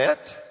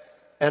internet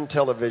and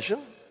television,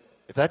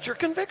 if that's your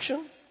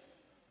conviction,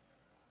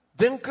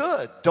 then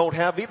good. Don't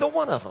have either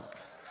one of them.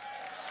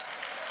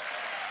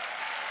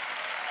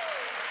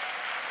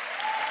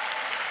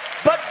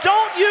 But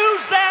don't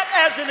use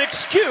that as an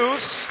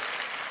excuse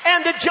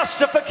and a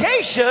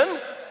justification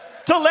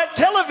to let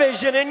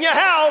television in your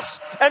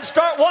house and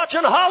start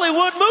watching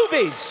Hollywood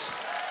movies.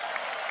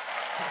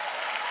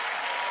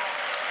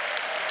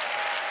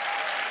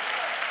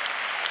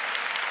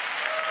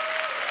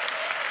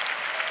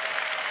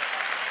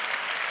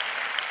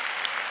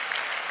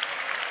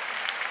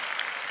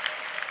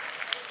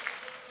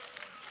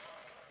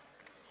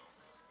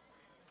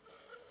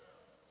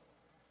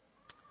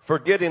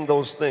 Forgetting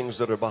those things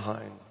that are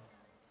behind.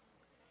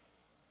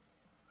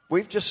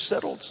 We've just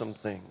settled some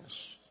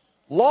things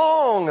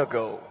long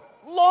ago.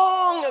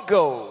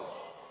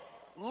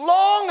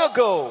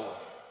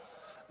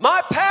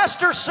 My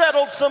pastor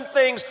settled some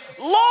things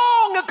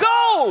long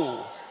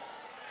ago.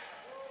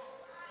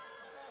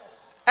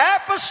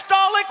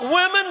 Apostolic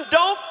women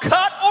don't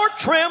cut or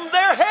trim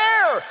their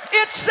hair.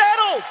 It's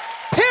settled.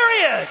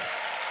 Period.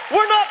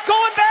 We're not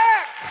going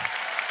back.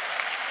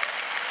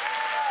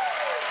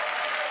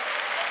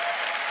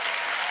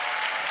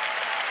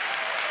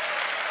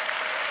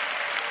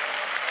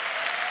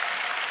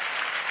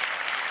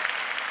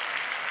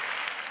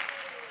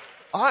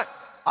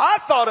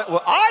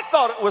 I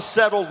thought it was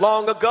settled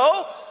long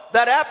ago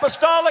that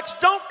apostolics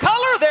don't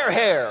color their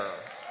hair.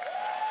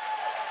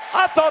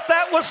 I thought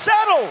that was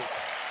settled.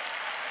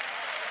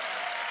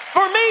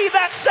 For me,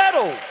 that's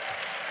settled.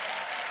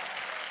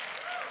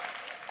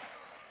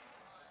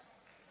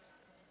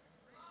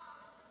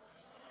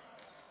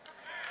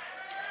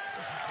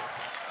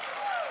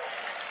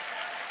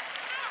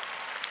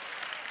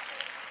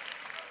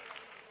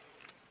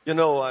 You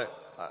know, I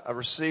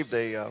received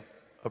a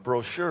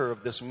brochure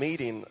of this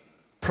meeting.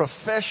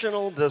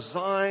 Professional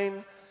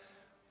design,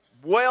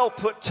 well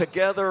put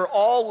together,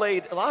 all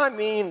laid, I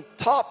mean,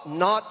 top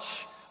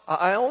notch.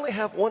 I only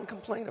have one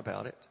complaint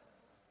about it.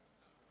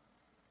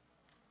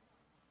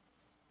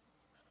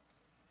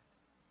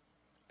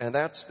 And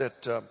that's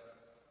that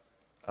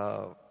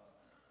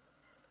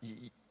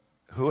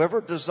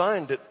whoever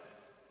designed it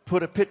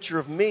put a picture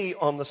of me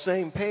on the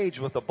same page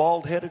with a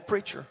bald-headed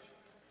preacher.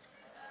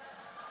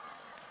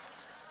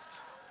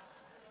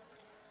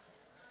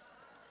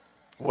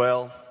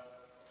 Well,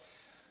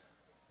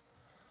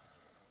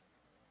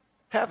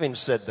 having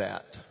said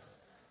that,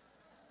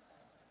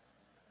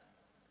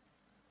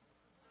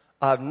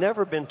 I've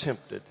never been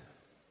tempted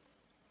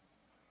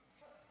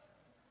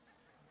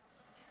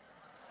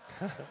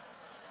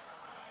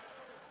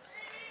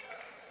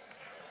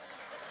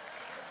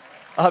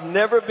I've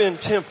never been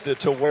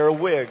tempted to wear a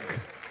wig.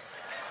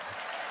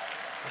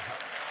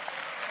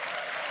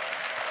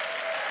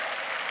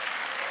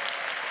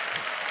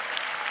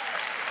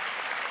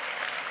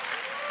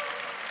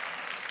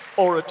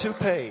 Or a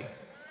toupee.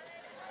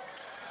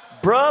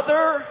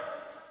 Brother,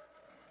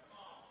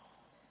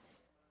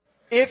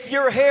 if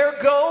your hair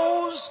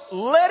goes,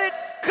 let it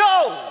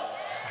go.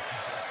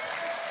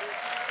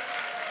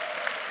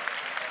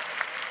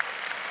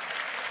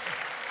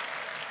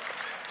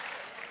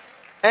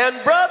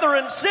 And brother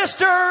and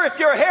sister, if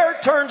your hair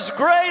turns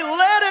gray,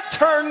 let it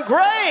turn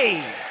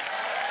gray.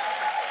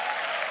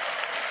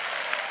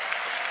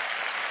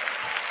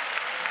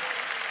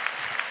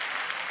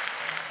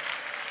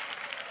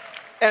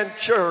 And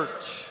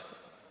church,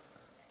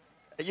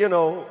 you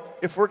know,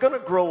 if we're going to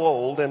grow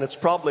old, and it's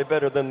probably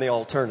better than the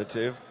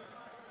alternative,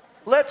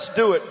 let's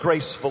do it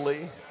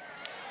gracefully.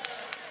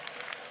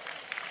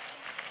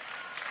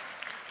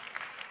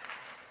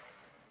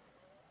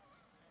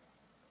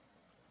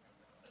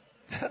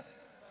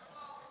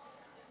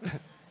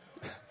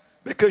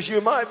 Because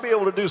you might be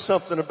able to do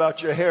something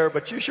about your hair,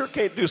 but you sure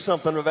can't do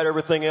something about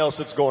everything else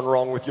that's going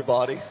wrong with your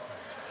body.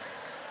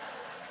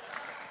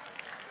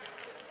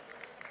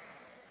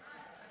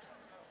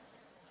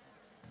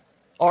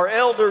 Are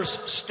elders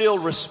still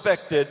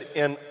respected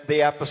in the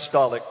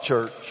apostolic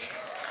church?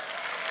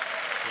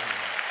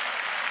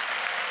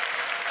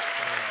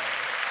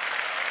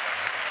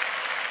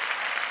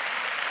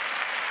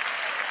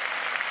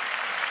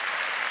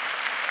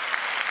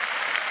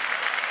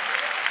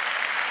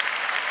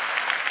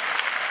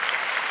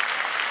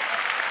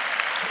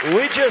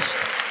 We just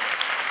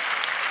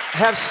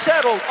have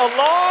settled a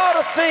lot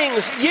of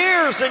things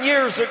years and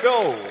years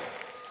ago.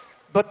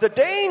 But the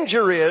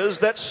danger is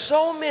that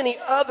so many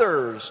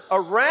others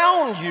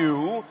around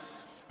you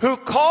who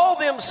call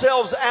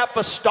themselves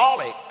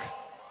apostolic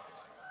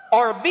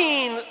are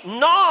being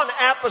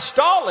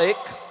non-apostolic.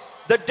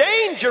 The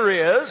danger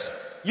is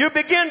you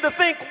begin to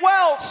think,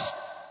 well,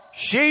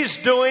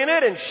 she's doing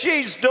it and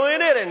she's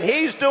doing it and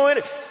he's doing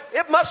it.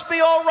 it must be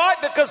all right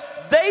because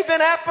they've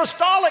been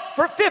apostolic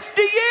for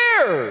 50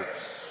 years.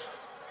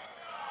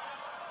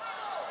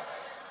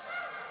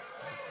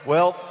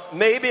 Well,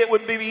 maybe it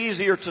would be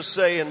easier to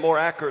say and more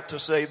accurate to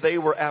say they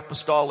were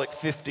apostolic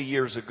 50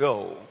 years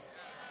ago.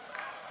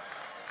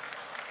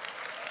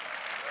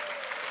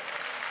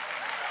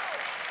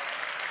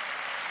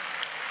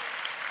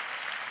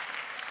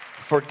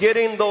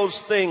 Forgetting those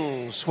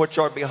things which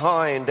are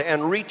behind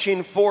and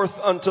reaching forth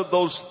unto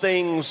those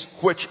things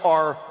which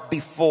are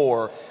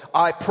before.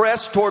 I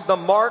press toward the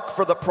mark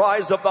for the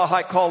prize of the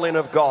high calling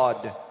of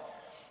God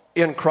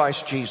in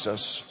Christ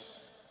Jesus.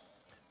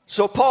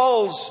 So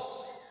Paul's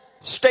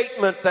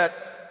statement that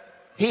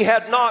he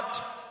had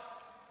not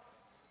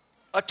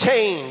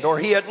attained or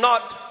he had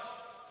not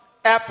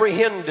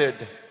apprehended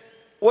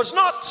was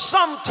not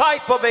some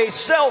type of a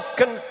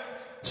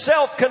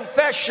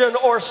self-confession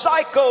or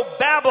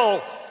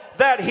psychobabble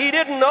that he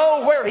didn't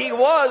know where he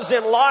was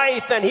in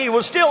life and he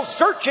was still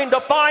searching to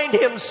find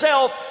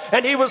himself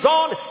and he was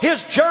on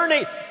his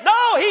journey.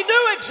 No, he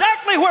knew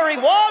exactly where he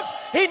was.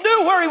 He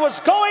knew where he was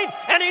going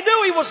and he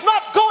knew he was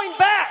not going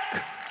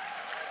back.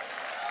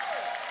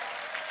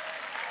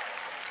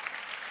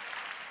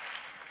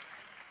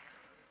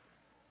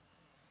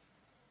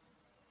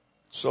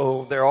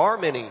 So there are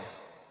many,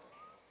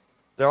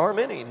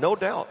 no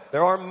doubt.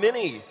 There are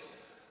many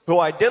who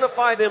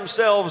identify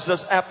themselves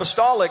as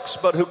apostolics,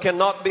 but who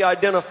cannot be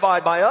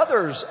identified by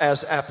others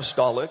as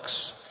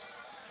apostolics.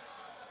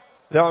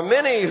 There are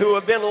many who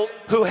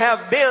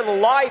have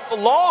been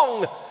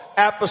lifelong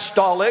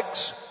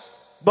apostolics,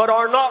 but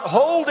are not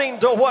holding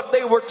to what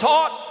they were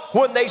taught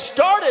when they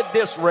started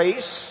this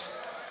race.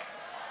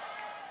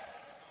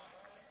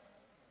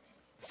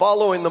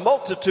 Following the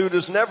multitude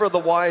is never the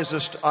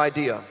wisest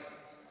idea.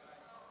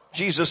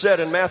 Jesus said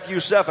in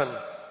Matthew 7,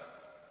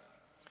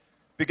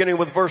 beginning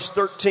with verse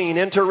 13,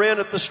 enter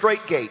in at the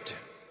strait gate.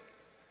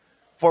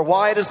 For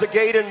wide is the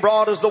gate and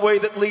broad is the way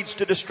that leads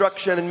to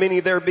destruction, and many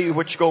there be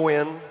which go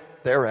in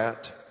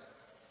thereat.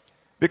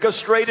 Because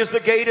strait is the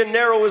gate and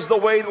narrow is the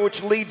way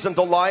which leads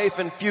unto life,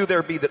 and few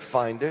there be that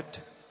find it.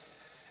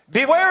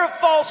 Beware of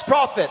false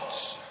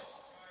prophets,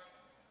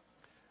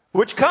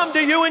 which come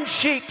to you in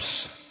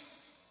sheep's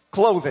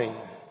clothing.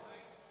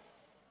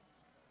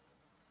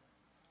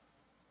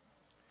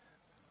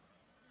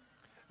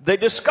 They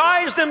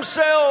disguise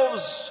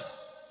themselves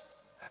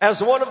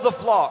as one of the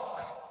flock.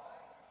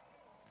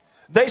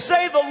 They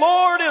say the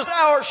Lord is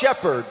our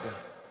shepherd.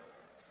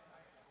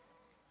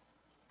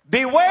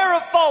 Beware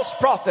of false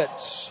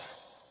prophets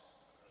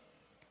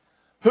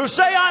who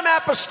say I'm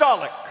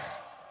apostolic,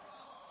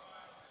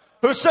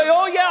 who say,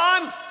 oh yeah,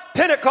 I'm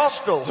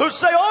Pentecostal, who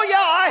say, oh yeah,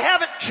 I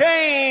haven't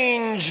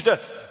changed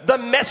the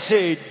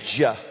message.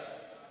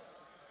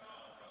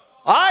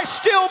 I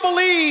still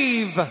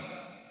believe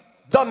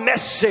the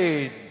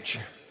message.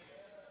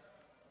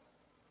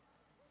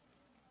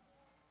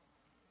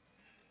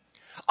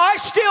 I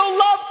still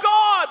love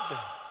God.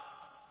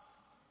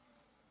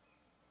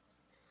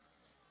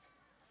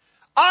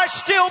 I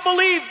still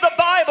believe the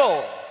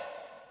Bible.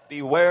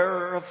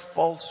 Beware of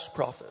false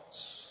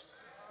prophets,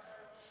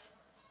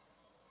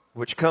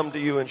 which come to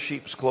you in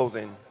sheep's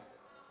clothing,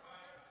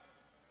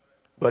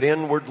 but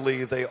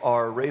inwardly they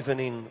are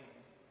ravening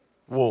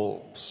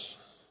wolves.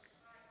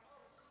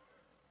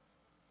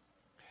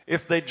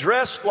 If they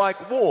dressed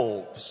like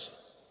wolves,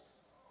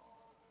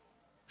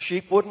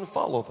 sheep wouldn't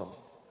follow them.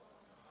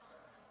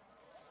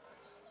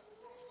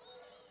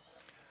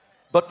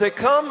 But they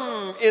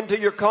come into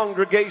your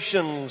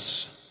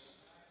congregations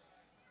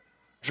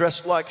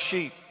dressed like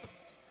sheep.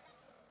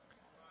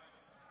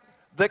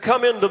 They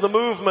come into the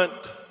movement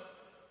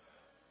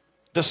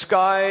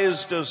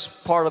disguised as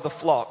part of the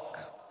flock.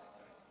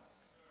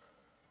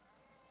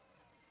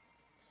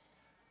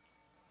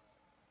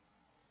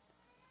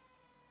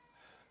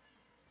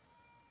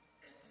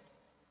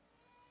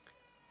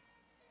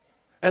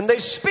 And they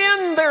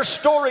spin their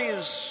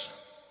stories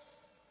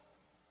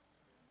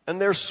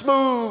and their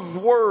smooth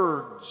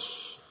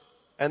words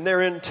and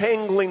their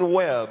entangling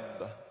web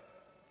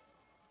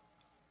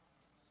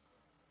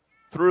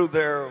through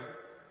their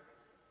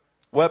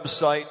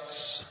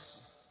websites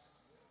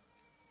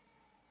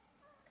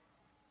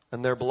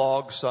and their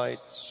blog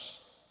sites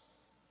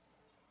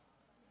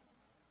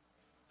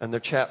and their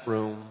chat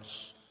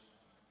rooms.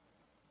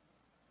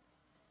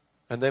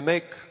 And they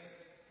make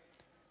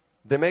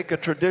a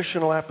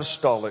traditional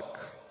apostolic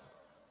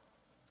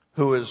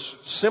who is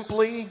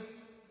simply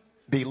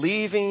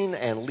believing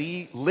and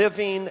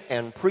living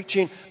and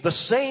preaching the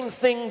same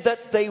thing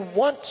that they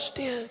once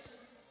did.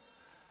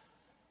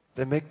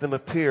 They make them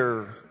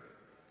appear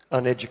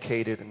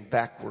uneducated and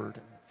backward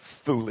and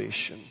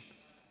foolish and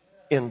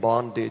in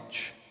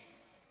bondage.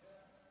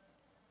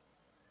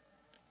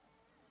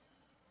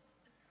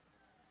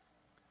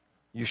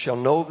 You shall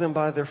know them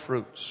by their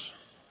fruits.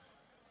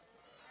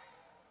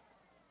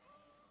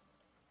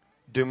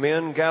 Do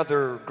men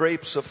gather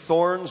grapes of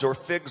thorns or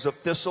figs of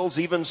thistles?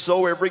 Even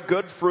so, every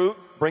good fruit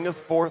bringeth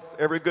forth,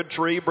 every good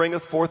tree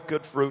bringeth forth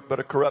good fruit, but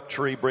a corrupt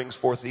tree brings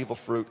forth evil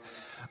fruit.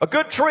 A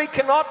good tree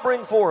cannot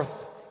bring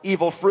forth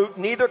evil fruit,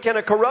 neither can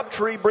a corrupt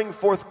tree bring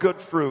forth good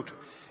fruit.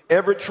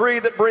 Every tree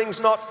that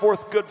brings not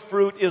forth good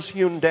fruit is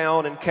hewn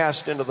down and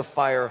cast into the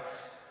fire.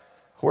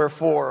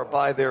 Wherefore,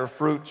 by their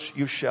fruits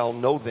you shall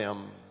know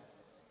them.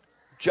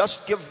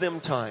 Just give them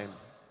time.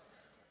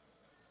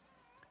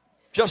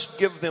 Just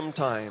give them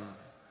time.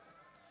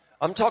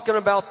 I'm talking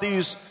about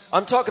these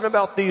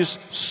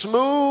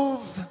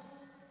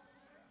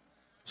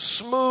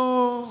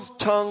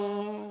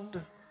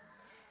smooth-tongued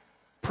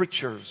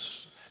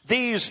preachers.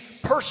 These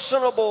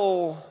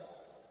personable,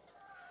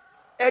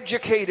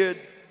 educated,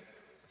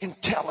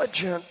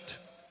 intelligent,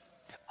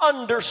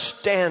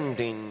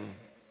 understanding,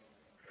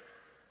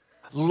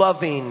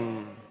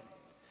 loving,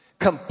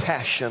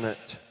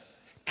 compassionate,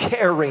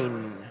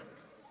 caring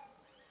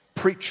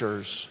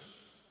preachers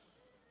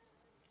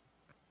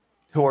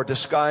who are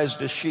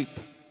disguised as sheep.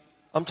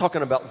 I'm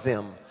talking about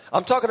them.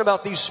 I'm talking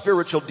about these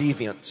spiritual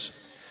deviants.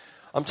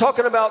 I'm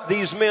talking about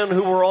these men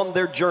who were on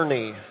their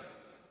journey.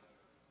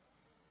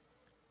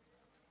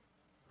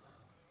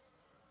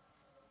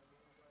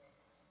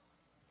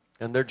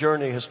 And their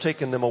journey has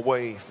taken them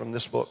away from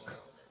this book.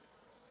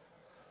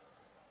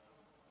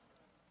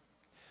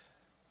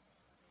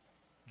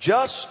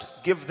 Just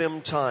give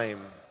them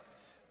time.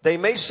 They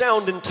may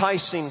sound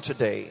enticing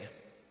today.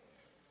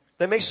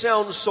 They may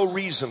sound so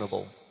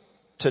reasonable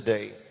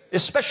today,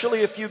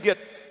 especially if you get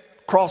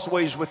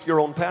crossways with your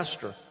own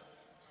pastor.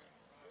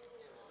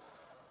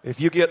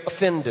 If you get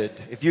offended,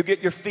 if you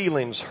get your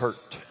feelings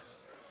hurt.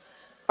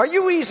 Are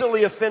you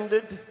easily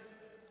offended?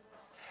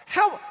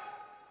 How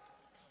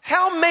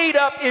made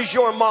up is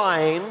your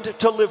mind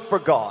to live for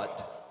God?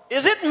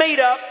 Is it made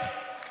up?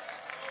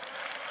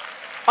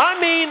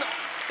 I mean,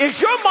 is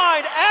your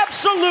mind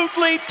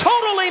absolutely,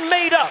 totally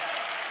made up?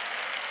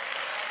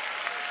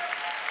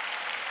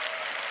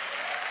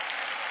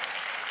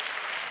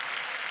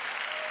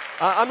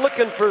 I'm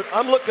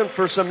looking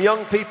for some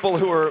young people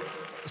who are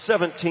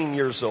 17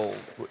 years old.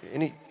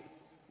 Do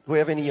we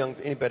have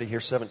anybody here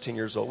 17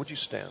 years old? Would you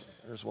stand?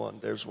 There's one.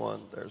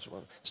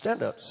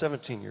 Stand up,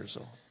 17 years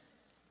old.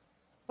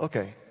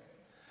 Okay.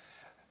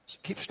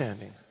 Keep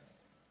standing.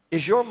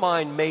 Is your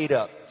mind made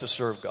up to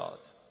serve God?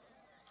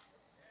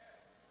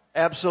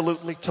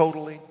 Absolutely,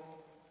 totally.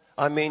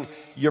 I mean,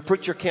 your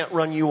preacher can't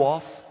run you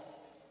off.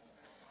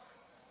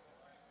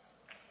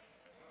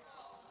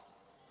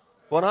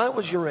 When I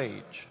was your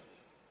age,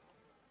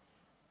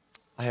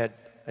 I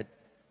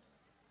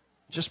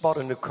just bought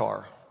a new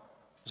car.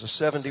 It was a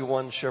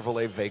 71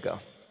 Chevrolet Vega.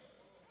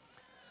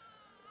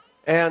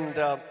 And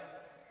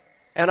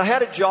I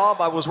had a job.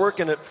 I was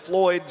working at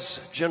Floyd's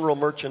general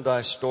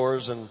merchandise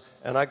stores, and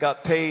I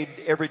got paid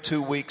every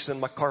 2 weeks,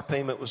 and my car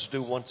payment was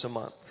due once a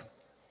month.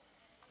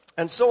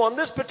 And so on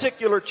this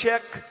particular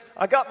check,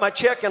 I got my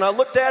check, and I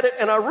looked at it,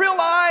 and I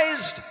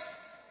realized,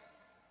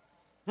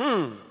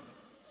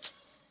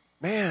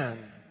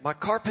 man, my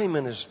car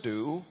payment is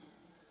due,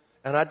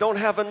 and I don't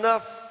have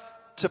enough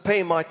to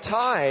pay my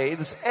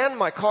tithes and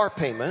my car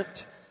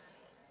payment.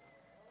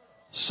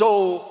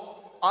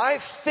 So I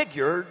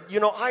figured,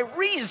 I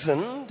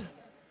reasoned,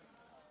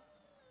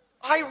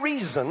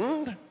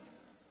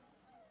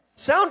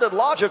 sounded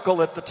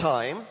logical at the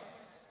time.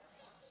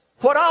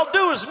 What I'll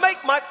do is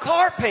make my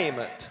car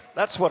payment.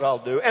 That's what I'll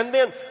do. And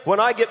then when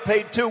I get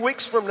paid 2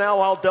 weeks from now,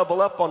 I'll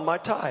double up on my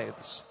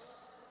tithes.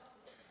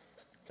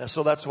 And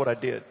so that's what I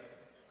did.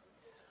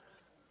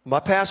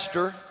 My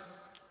pastor,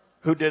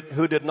 who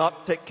did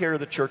not take care of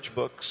the church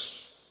books,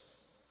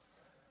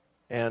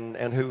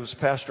 and who was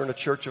pastor in a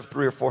church of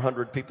 300 or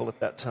 400 people at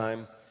that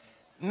time,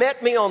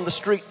 met me on the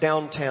street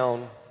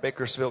downtown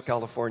Bakersfield,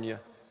 California.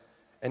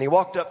 And he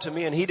walked up to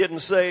me, and he didn't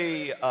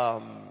say,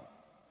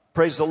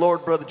 praise the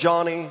Lord, Brother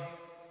Johnny.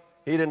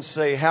 He didn't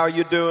say, how are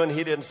you doing?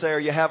 He didn't say, are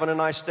you having a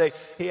nice day?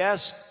 He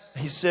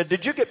said,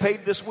 did you get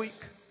paid this week?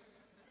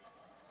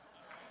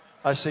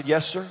 I said,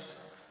 yes, sir.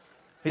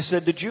 He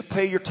said, did you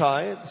pay your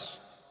tithes?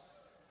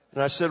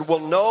 And I said, well,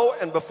 no.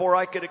 And before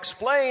I could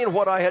explain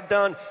what I had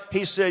done,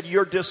 he said,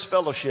 you're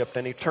disfellowshipped.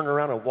 And he turned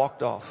around and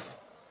walked off.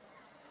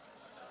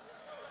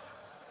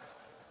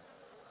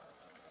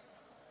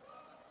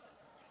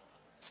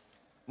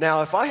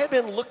 Now, if I had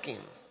been looking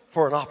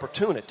for an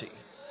opportunity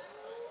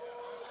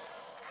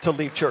to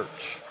leave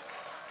church,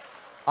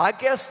 I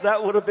guess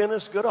that would have been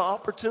as good an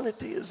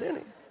opportunity as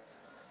any.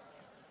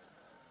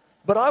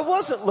 But I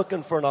wasn't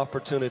looking for an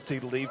opportunity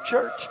to leave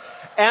church.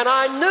 And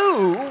I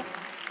knew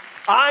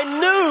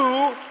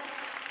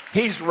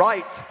he's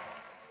right.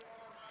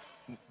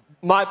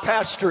 My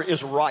pastor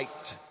is right.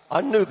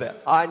 I knew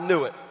that. I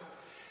knew it.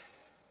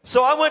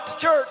 So I went to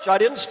church. I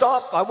didn't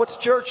stop. I went to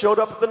church, showed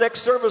up at the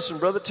next service, and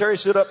Brother Terry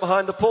stood up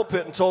behind the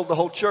pulpit and told the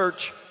whole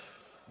church,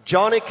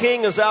 Johnny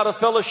King is out of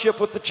fellowship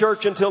with the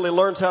church until he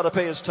learns how to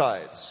pay his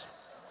tithes.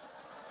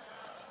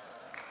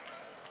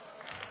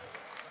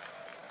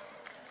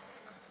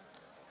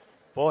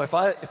 Boy,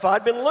 if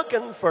I'd been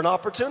looking for an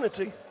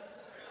opportunity,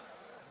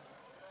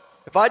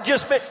 if I'd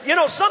just been,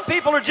 some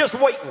people are just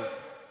waiting.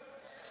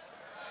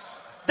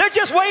 They're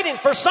just waiting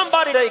for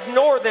somebody to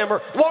ignore them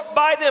or walk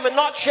by them and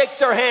not shake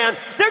their hand.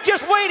 They're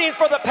just waiting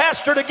for the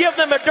pastor to give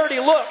them a dirty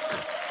look.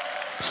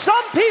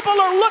 Some people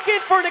are looking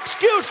for an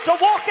excuse to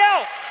walk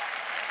out.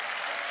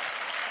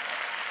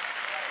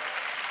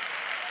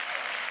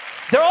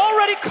 They're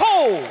already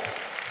cold.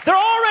 They're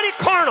already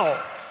carnal.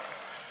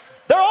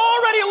 They're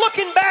already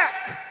looking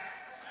back.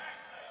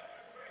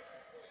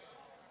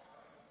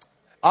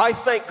 I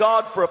thank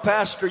God for a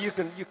pastor. You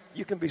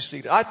can be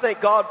seated. I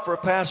thank God for a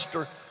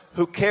pastor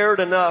who cared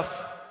enough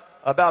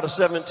about a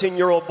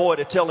 17-year-old boy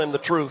to tell him the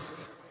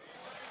truth.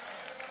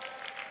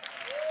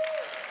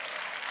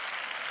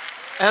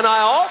 And I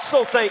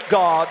also thank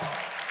God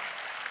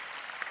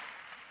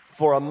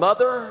for a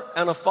mother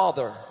and a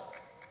father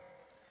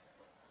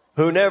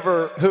who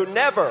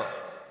never,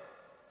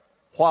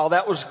 while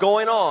that was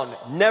going on,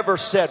 never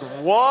said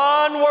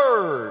one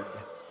word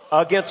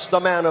against the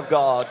man of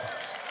God.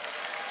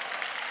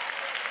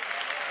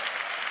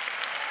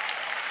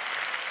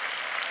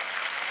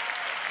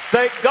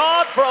 Thank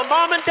God for a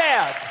mom and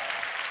dad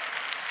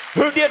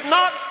who did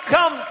not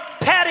come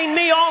patting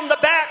me on the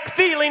back,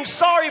 feeling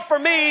sorry for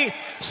me,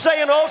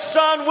 saying, "Oh,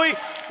 son, we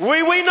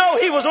know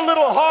he was a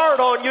little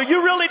hard on you.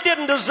 You really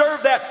didn't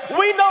deserve that.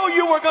 We know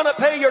you were going to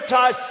pay your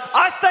tithes."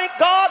 I thank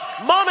God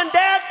mom and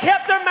dad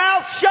kept their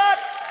mouth shut.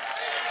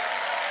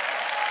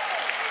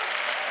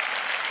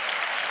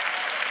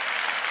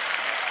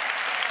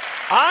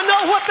 I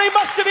know what they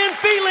must have been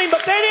feeling,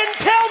 but they didn't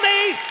tell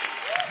me.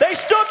 They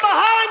stood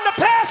behind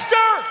the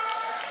pastor.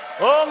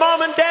 Oh,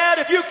 mom and dad,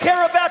 if you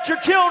care about your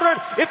children,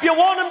 if you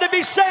want them to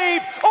be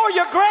saved, or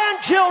your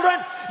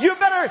grandchildren, you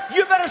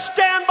better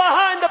stand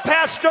behind the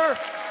pastor.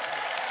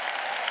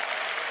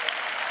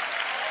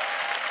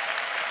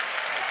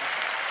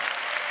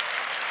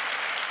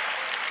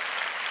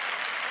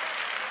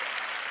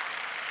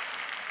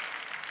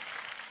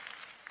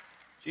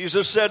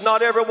 Jesus said,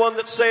 "Not everyone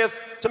that saith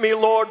to me,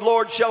 Lord,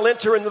 Lord, shall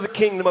enter into the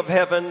kingdom of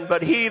heaven,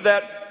 but he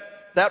that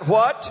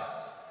what?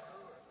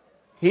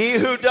 He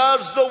who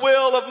does the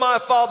will of my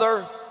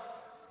Father,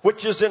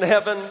 which is in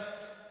heaven."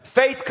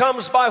 Faith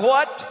comes by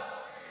what?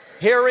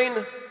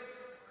 Hearing.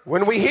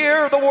 When we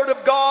hear the word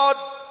of God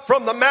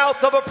from the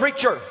mouth of a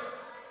preacher,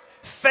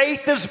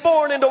 faith is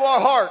born into our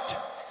heart.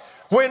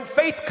 When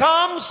faith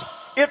comes,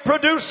 it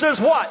produces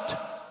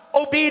what?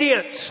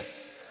 Obedience.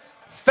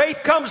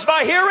 Faith comes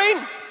by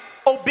hearing.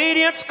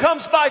 Obedience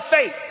comes by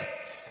faith.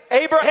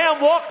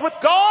 Abraham walked with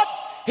God.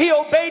 He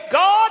obeyed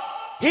God.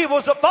 He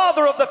was the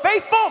father of the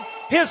faithful.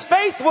 His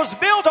faith was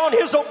built on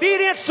his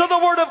obedience to the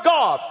word of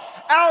God.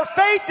 Our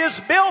faith is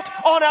built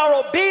on our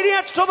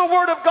obedience to the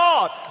word of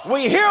God.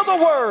 We hear the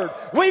word.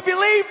 We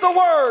believe the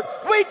word.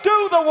 We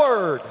do the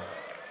word.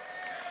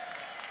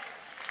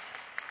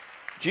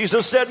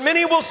 Jesus said,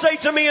 "Many will say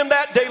to me in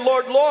that day,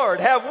 Lord, Lord,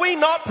 have we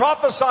not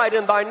prophesied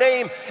in thy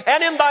name,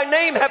 and in thy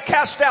name have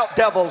cast out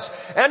devils,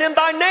 and in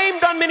thy name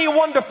done many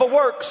wonderful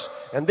works?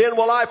 And then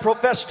will I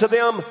profess to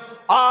them,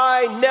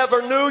 I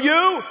never knew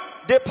you.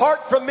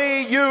 Depart from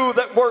me, you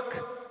that work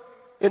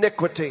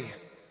iniquity."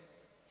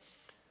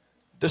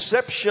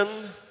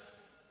 Deception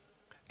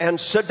and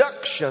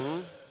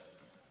seduction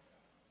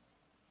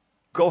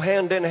go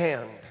hand in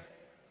hand.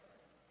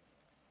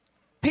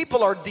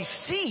 People are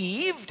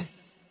deceived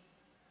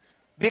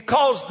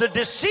because the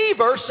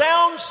deceiver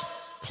sounds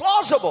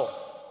plausible.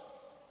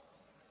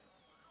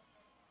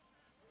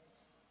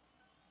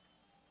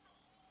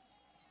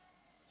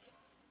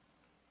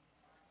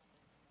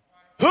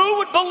 Who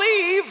would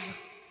believe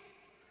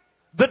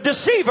the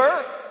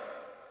deceiver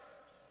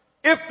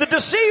if the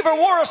deceiver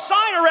wore a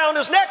sign around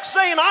his neck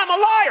saying, "I'm a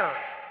liar.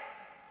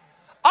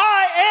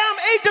 I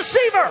am a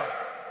deceiver"?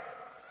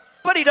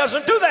 But he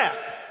doesn't do that.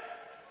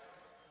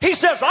 He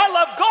says, "I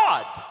love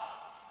God.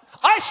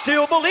 I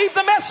still believe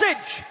the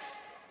message.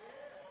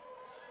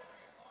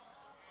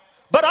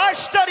 But I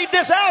studied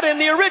this out in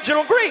the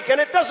original Greek, and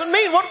it doesn't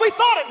mean what we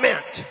thought it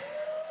meant."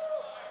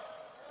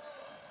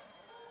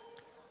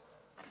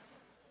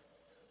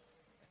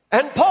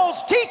 And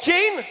Paul's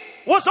teaching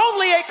was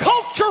only a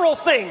cultural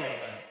thing,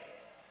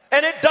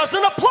 and it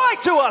doesn't apply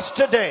to us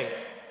today.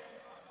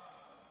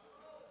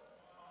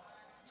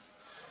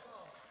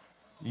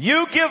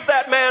 You give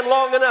that man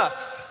long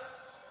enough,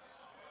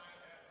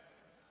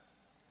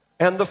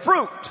 and the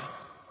fruit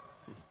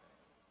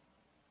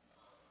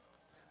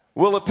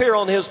will appear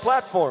on his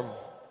platform.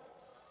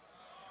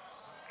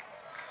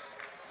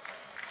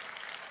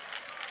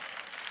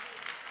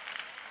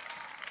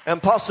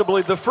 And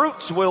possibly the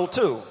fruits will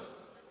too.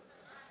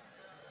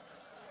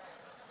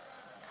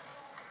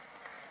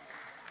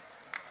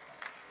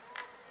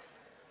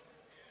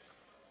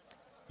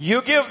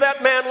 You give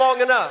that man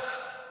long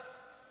enough,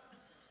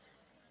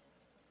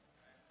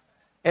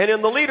 and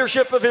in the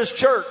leadership of his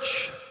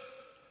church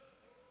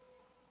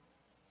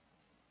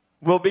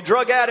will be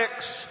drug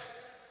addicts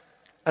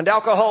and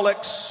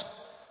alcoholics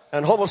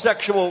and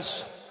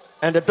homosexuals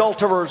and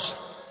adulterers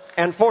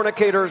and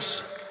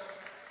fornicators.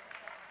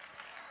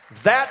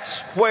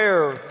 That's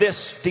where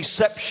this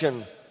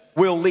deception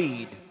will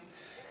lead.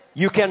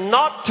 You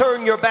cannot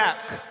turn your back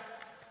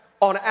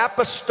on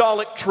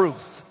apostolic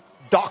truth.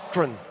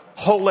 doctrine,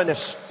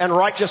 holiness, and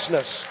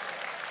righteousness.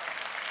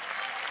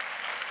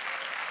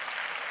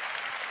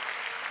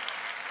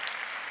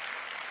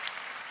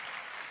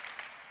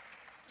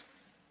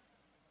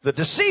 The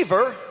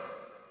deceiver,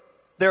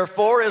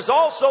 therefore, is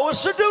also a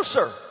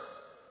seducer.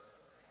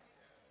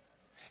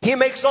 He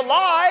makes a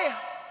lie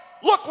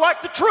look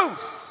like the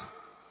truth.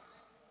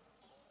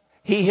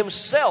 He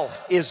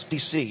himself is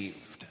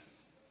deceived.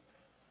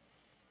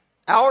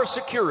 Our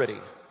security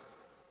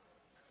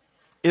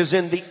is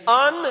in the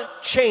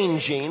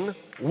unchanging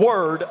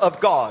Word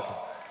of God.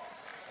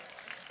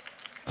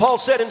 Paul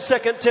said in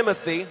 2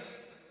 Timothy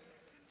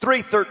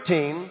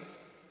 3:13,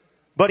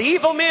 but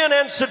evil men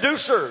and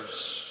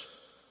seducers,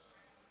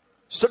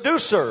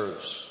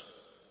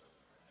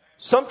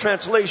 some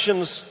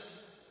translations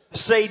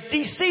say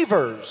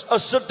deceivers. A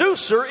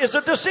seducer is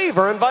a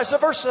deceiver and vice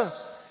versa.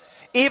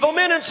 Evil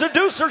men and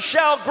seducers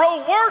shall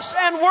grow worse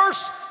and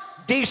worse,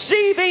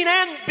 deceiving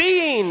and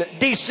being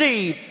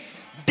deceived.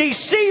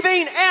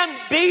 Deceiving and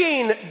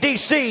being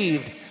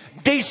deceived.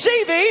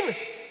 Deceiving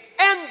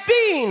and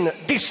being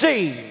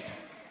deceived.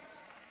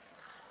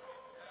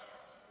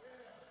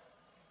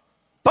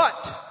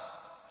 But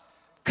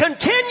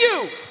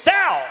continue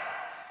thou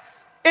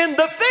in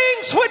the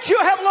things which you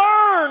have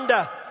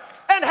learned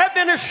and have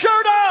been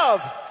assured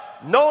of,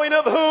 knowing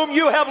of whom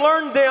you have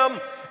learned them,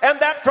 and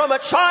that from a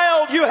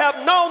child you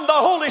have known the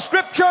Holy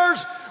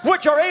Scriptures,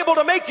 which are able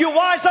to make you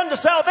wise unto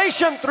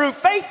salvation through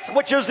faith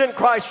which is in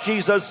Christ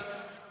Jesus.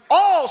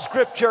 All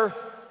Scripture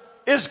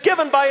is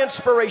given by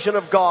inspiration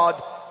of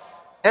God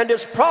and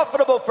is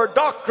profitable for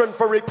doctrine,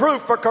 for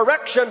reproof, for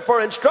correction,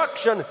 for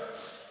instruction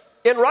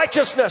in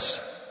righteousness.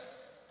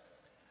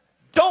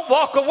 Don't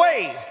walk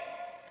away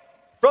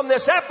from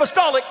this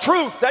apostolic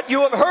truth that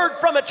you have heard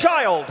from a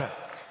child.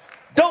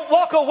 Don't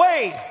walk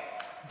away.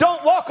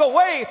 Don't walk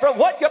away from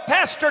what your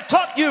pastor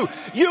taught you.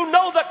 You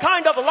know the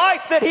kind of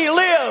life that he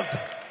lived.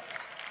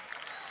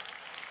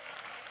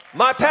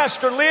 My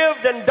pastor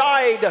lived and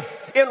died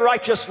in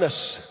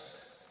righteousness.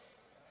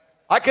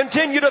 I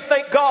continue to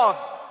thank God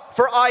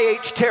for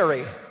I.H.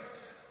 Terry.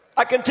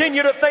 I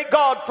continue to thank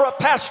God for a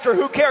pastor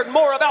who cared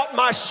more about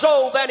my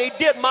soul than he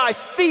did my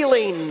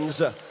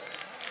feelings.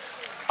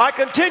 I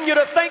continue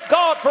to thank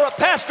God for a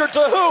pastor to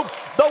whom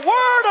the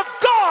Word of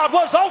God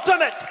was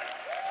ultimate.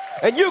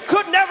 And you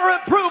could never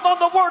improve on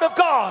the Word of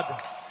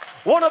God.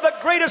 One of the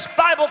greatest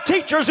Bible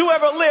teachers who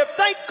ever lived.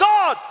 Thank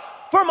God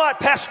for my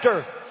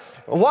pastor.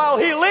 While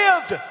he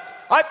lived,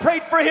 I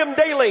prayed for him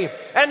daily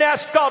and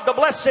asked God to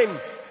bless him.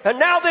 And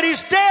now that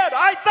he's dead,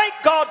 I thank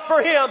God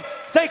for him.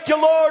 Thank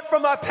you, Lord, for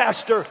my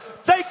pastor.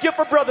 Thank you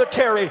for Brother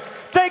Terry.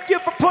 Thank you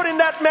for putting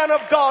that man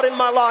of God in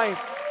my life.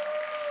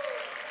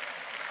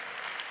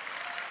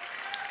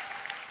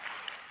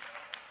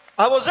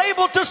 I was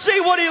able to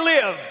see what he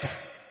lived.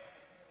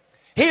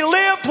 He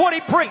lived what he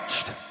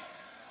preached.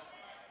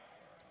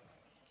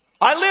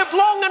 I lived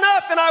long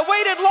enough and I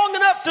waited long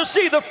enough to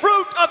see the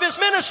fruit of his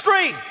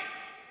ministry.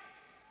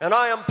 And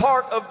I am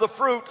part of the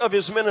fruit of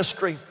his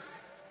ministry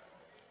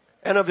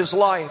and of his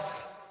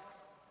life.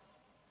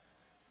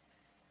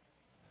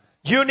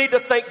 You need to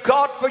thank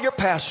God for your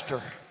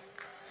pastor.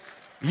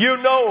 You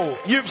know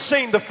you've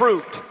seen the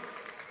fruit.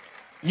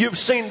 You've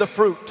seen the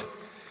fruit.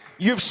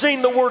 You've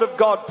seen the Word of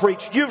God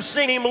preached. You've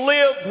seen him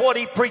live what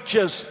he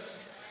preaches.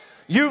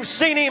 You've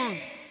seen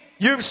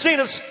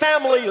his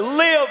family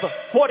live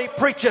what he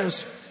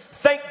preaches.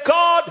 Thank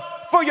God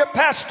for your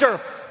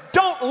pastor.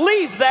 Don't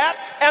leave that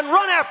and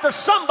run after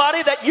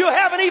somebody that you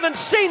haven't even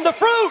seen the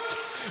fruit.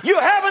 You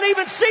haven't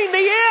even seen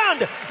the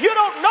end. You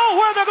don't know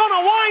where they're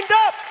going to wind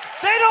up.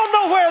 They don't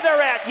know where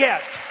they're at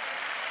yet.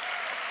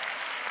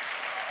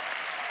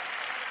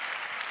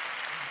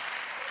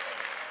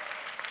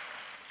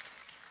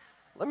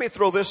 Let me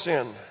throw this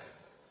in.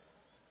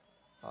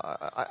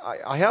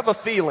 I have a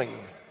feeling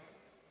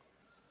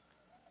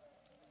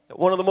that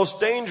one of the most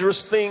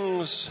dangerous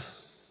things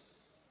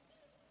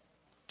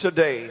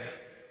today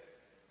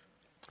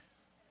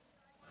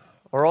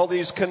are all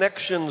these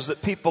connections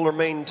that people are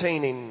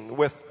maintaining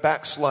with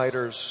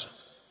backsliders.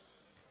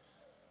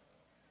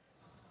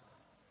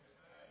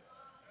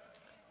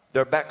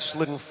 Their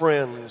backslidden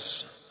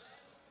friends.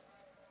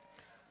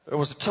 There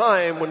was a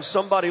time when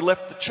somebody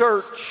left the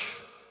church,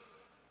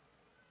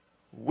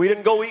 we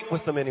didn't go eat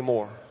with them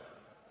anymore.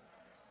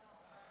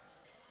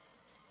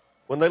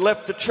 When they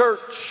left the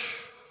church,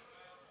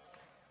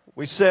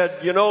 we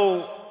said, you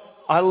know,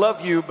 I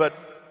love you, but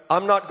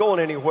I'm not going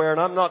anywhere and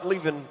I'm not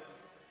leaving.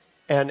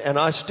 And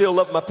I still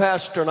love my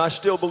pastor and I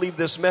still believe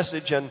this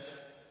message and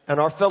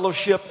our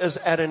fellowship is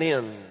at an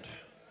end.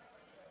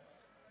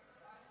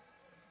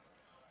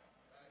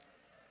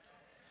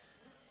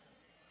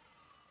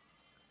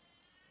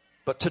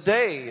 But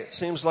today, it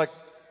seems like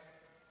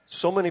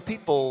so many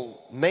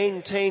people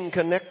maintain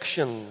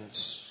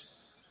connections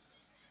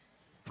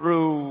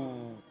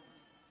through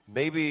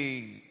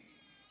maybe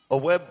a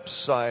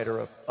website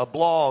or a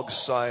blog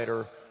site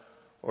or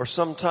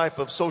some type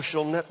of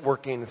social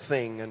networking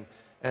thing,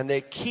 and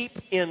they keep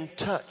in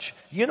touch.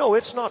 You know,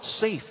 it's not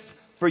safe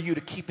for you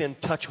to keep in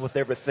touch with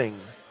everything.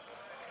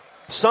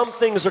 Some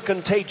things are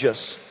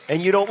contagious,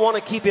 and you don't want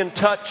to keep in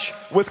touch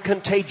with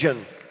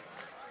contagion.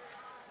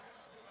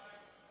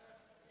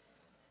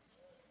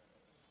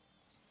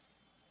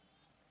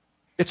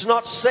 It's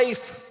not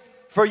safe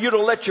for you to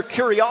let your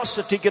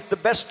curiosity get the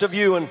best of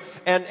you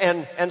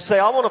and say,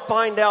 I want to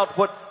find out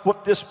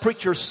what this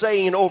preacher's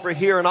saying over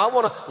here, and I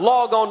want to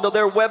log on to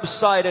their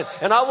website,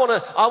 and I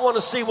want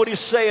to see what he's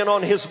saying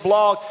on his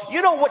blog.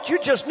 You know what? You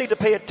just need to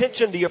pay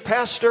attention to your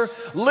pastor.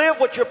 Live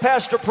what your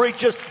pastor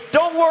preaches.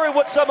 Don't worry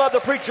what some other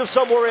preacher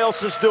somewhere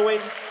else is doing.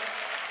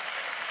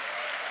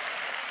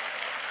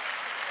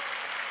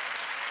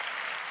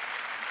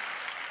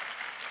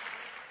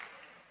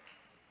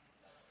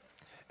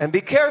 And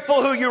be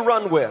careful who you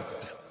run with.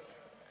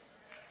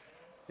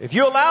 If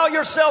you allow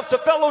yourself to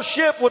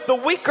fellowship with the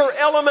weaker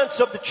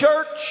elements of the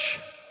church,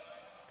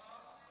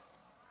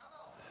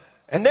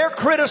 and they're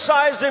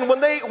criticizing when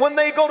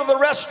they go to the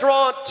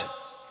restaurant,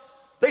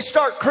 they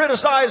start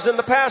criticizing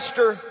the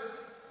pastor,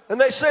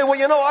 and they say, well,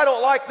 you know, I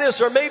don't like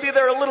this. Or maybe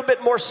they're a little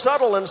bit more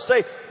subtle and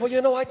say, well,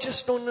 you know, I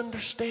just don't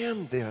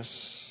understand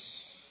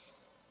this.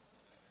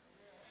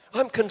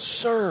 I'm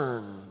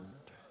concerned.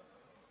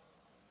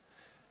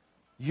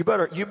 You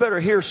better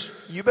hear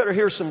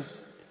some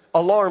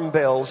alarm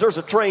bells. There's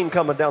a train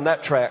coming down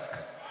that track.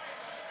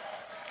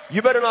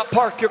 You better not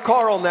park your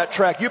car on that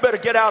track. You better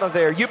get out of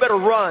there. You better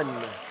run.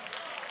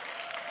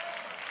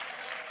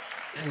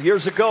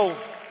 Years ago,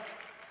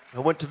 I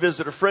went to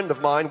visit a friend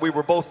of mine. We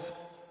were both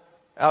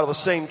out of the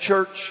same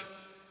church,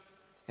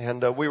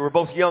 and we were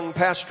both young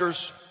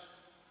pastors.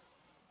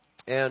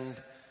 And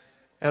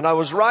I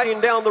was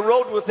riding down the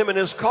road with him in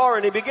his car,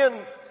 and he began.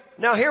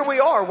 Now here we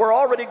are, we're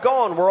already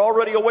gone, we're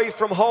already away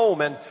from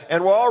home, and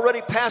we're already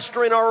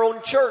pastoring our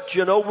own church.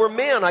 You know, we're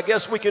men, I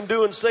guess we can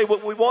do and say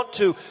what we want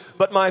to.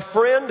 But my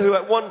friend, who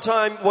at one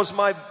time was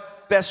my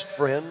best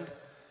friend,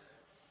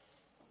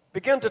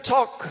 began to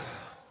talk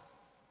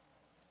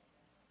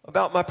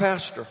about my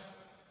pastor,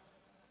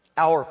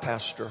 our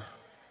pastor.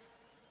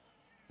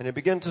 And he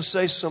began to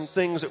say some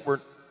things that were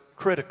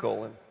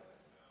critical.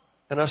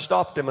 And I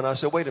stopped him and I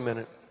said, wait a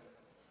minute.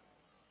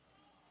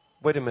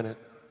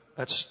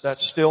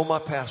 That's still my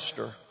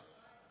pastor,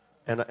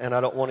 and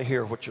I don't want to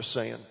hear what you're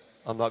saying.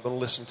 I'm not going to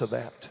listen to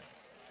that.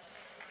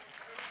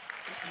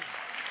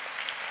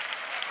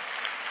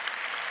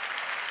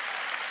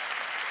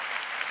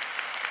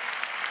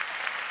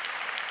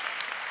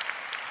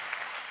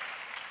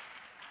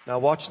 Now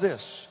watch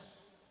this.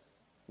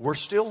 We're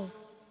still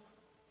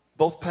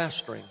both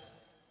pastoring.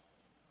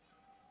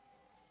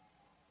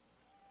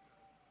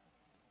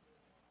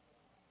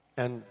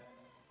 And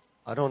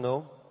I don't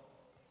know.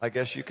 I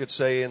guess you could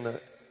say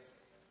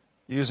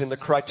using the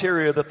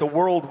criteria that the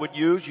world would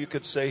use, you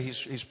could say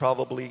he's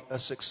probably a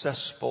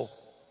successful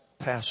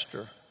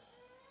pastor.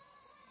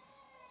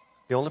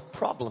 The only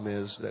problem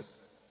is that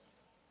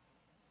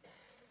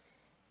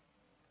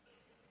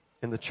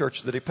in the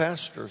church that he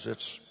pastors,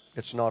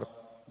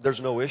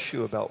 there's no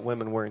issue about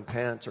women wearing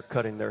pants or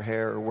cutting their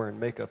hair or wearing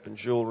makeup and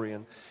jewelry.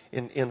 And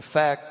in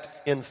fact,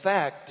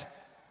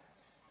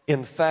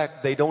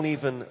 they don't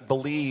even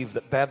believe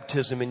that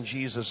baptism in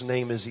Jesus'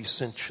 name is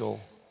essential.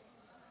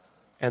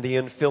 And the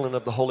infilling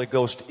of the Holy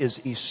Ghost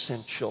is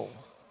essential.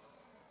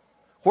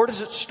 Where does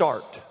it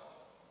start?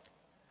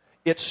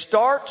 It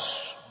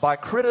starts by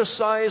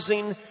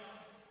criticizing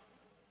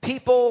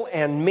people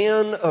and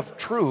men of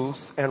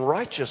truth and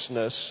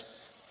righteousness,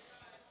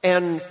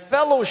 and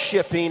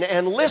fellowshipping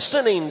and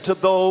listening to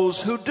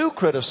those who do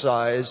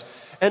criticize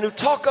and who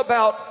talk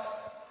about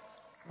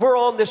we're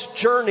on this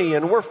journey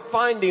and we're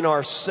finding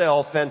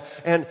ourselves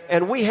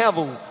and we have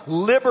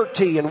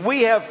liberty and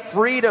we have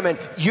freedom and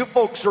you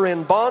folks are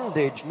in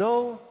bondage.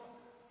 No,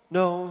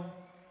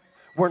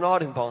 we're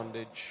not in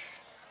bondage.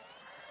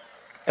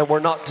 And we're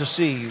not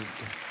deceived.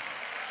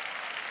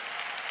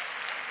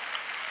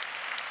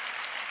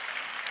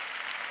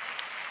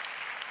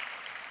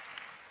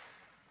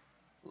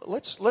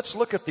 Let's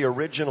look at the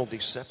original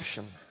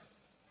deception.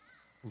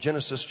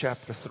 Genesis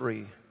chapter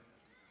 3.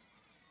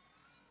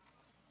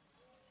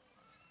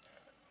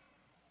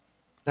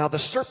 Now the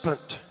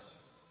serpent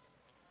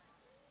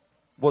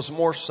was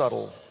more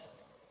subtle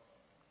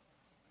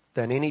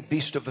than any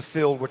beast of the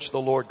field which the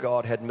Lord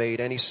God had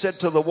made. And he said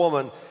to the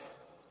woman,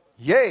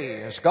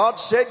 Yea, as God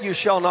said, you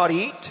shall not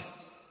eat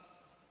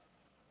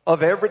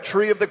of every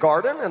tree of the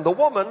garden. And the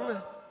woman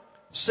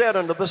said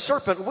unto the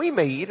serpent, We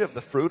may eat of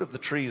the fruit of the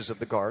trees of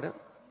the garden.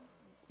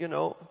 You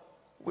know,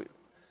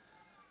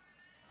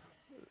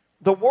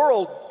 the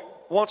world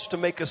wants to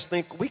make us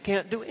think we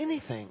can't do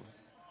anything.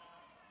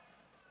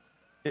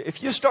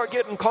 If you start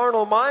getting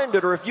carnal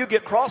minded, or if you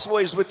get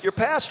crossways with your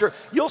pastor,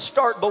 you'll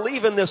start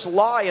believing this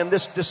lie and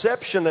this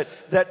deception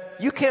that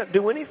you can't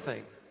do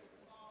anything.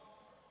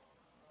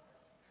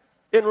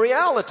 In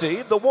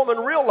reality, the woman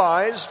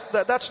realized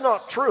that that's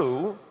not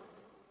true.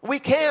 We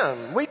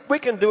can. We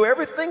can do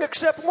everything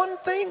except one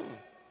thing.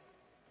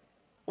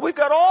 We've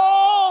got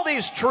all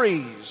these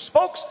trees.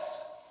 Folks,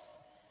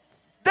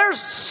 there's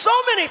so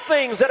many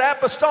things that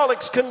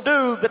apostolics can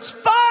do that's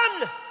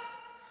fun,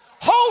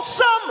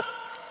 wholesome,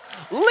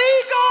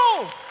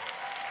 legal,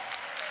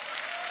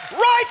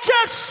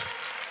 righteous.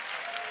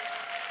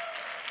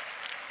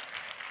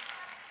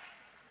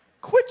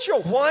 Quit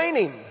your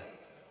whining.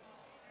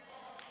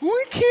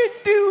 We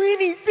can't do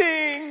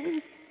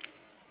anything.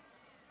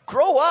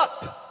 Grow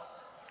up.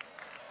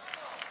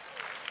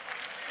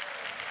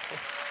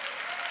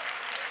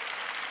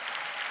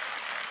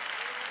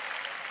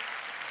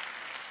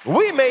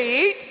 We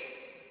may eat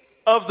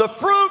of the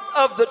fruit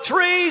of the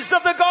trees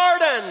of the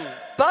garden,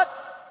 but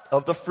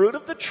of the fruit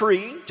of the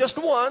tree, just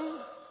one,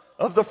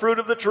 of the fruit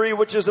of the tree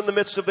which is in the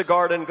midst of the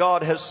garden,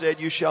 God has said,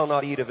 you shall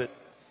not eat of it,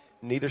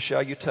 neither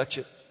shall you touch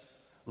it,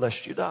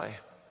 lest you die.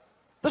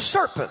 The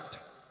serpent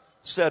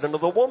said unto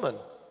the woman,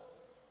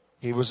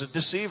 he was a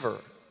deceiver,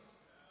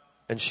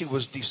 and she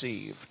was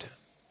deceived.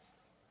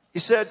 He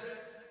said,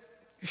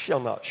 you shall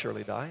not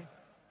surely die.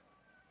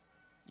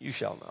 You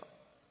shall not.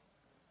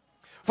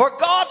 For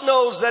God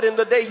knows that in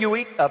the day you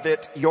eat of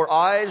it, your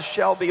eyes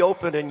shall be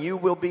opened, and you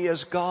will be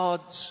as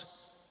gods,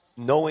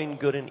 knowing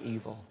good and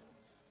evil.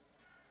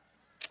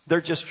 They're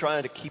just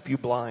trying to keep you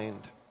blind.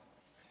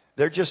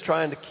 They're just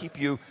trying to keep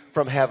you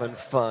from having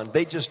fun.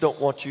 They just don't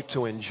want you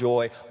to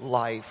enjoy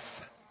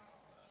life.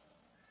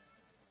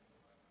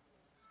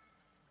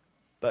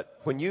 But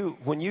when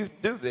you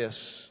do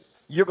this,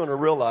 you're going to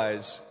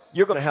realize,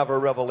 you're going to have a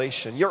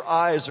revelation. Your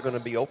eyes are going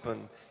to be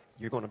open.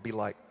 You're going to be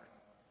like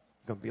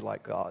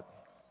God,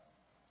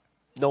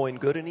 knowing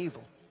good and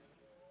evil.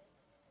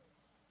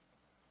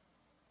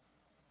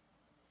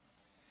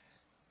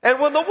 And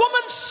when the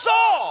woman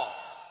saw,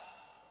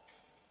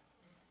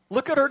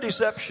 look at her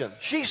deception.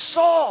 She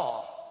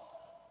saw.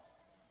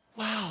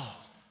 Wow.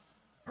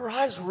 Her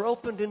eyes were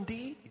opened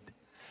indeed.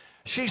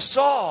 She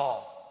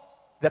saw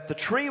that the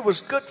tree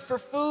was good for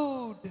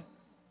food.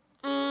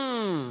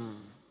 And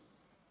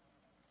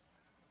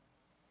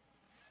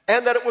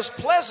that it was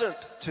pleasant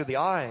to the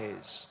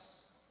eyes.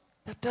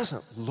 That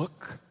doesn't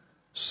look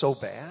so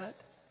bad.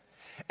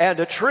 And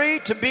a tree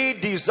to be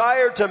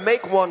desired to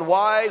make one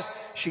wise.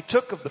 She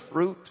took of the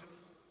fruit,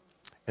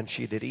 and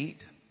she did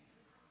eat.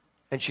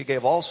 And she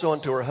gave also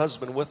unto her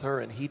husband with her,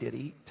 and he did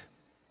eat.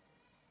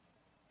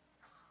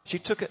 She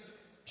took it.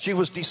 She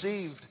was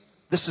deceived.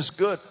 This is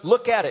good.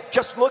 Look at it.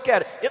 Just look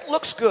at it. It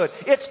looks good.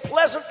 It's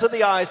pleasant to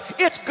the eyes.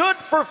 It's good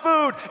for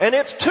food. And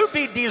it's to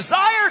be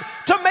desired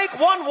to make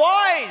one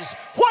wise.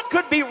 What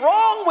could be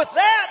wrong with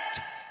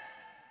that?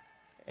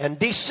 And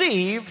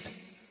deceived,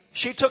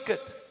 she took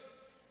it.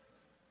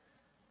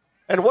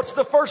 And what's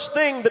the first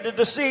thing that a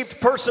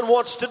deceived person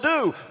wants to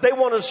do? They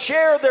want to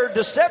share their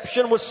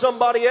deception with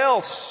somebody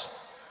else.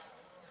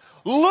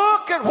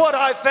 Look at what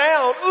I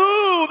found.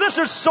 Ooh, this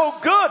is so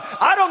good.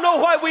 I don't know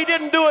why we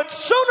didn't do it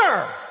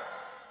sooner.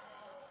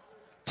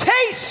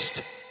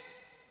 Taste.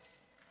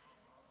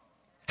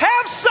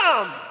 Have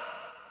some.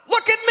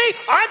 Look at me.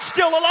 I'm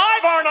still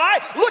alive, aren't I?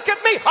 Look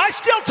at me. I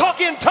still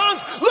talk in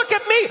tongues. Look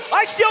at me.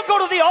 I still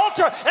go to the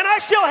altar, and I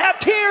still have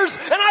tears,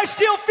 and I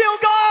still feel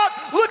God.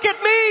 Look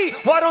at me.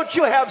 Why don't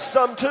you have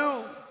some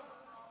too?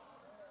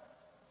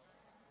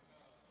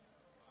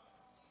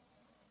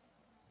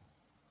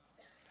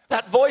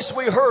 That voice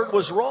we heard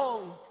was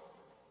wrong.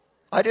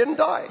 I didn't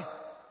die.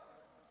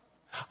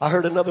 I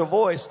heard another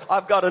voice.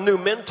 I've got a new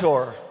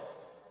mentor.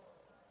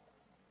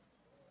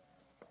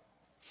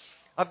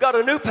 I've got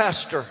a new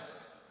pastor.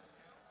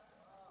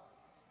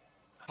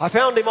 I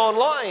found him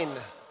online.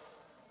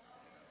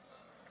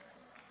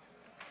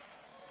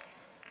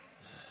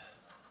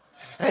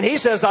 And he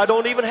says I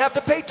don't even have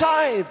to pay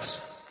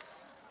tithes.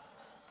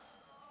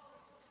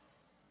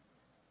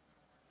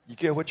 You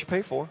get what you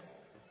pay for.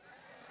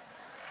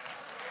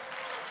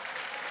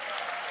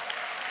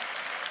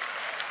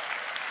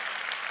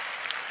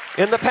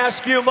 In the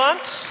past few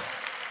months,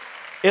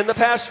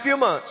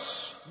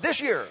 this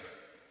year,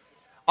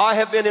 I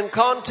have been in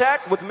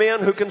contact with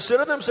men who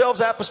consider themselves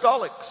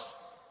apostolics.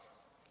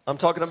 I'm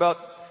talking about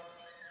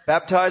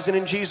baptizing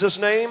in Jesus'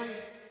 name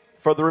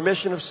for the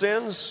remission of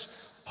sins,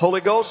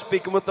 Holy Ghost,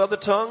 speaking with other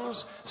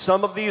tongues.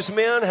 Some of these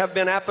men have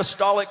been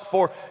apostolic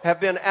for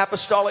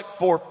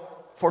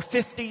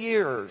 50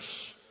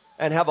 years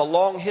and have a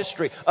long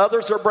history.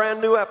 Others are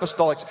brand new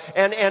apostolics.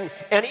 And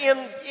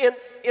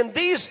in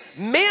these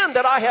men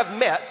that I have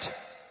met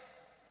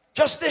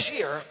just this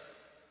year,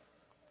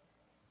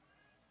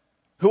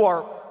 who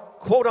are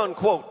quote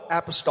unquote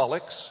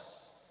apostolics,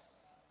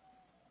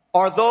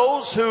 are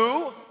those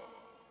who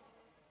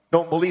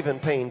don't believe in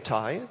paying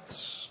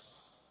tithes,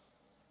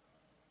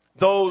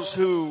 those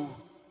who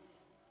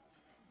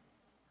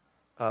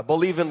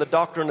believe in the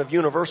doctrine of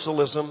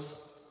universalism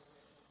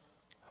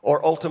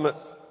or ultimate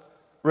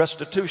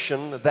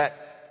restitution, that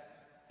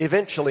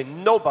eventually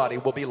nobody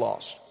will be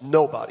lost.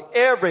 Nobody.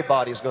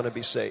 Everybody's going to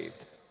be saved.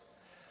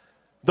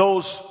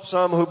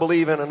 Some who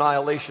believe in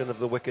annihilation of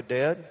the wicked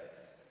dead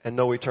and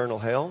no eternal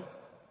hell.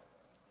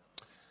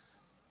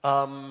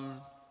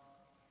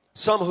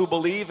 Some who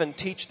believe and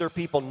teach their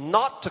people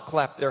not to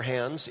clap their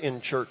hands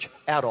in church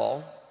at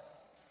all.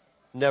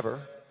 Never.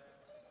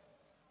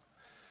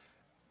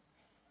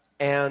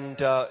 And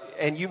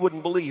you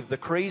wouldn't believe the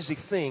crazy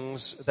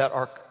things that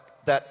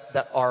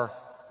are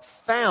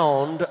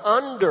found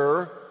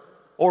under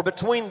or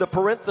between the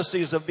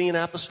parentheses of being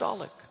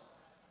apostolic.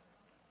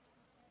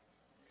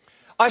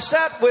 I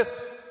sat with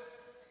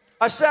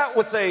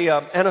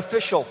an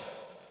official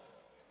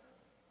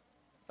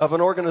of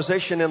an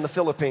organization in the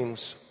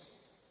Philippines,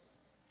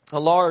 a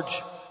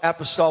large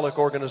apostolic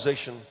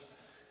organization,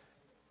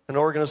 an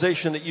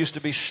organization that used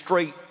to be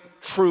straight,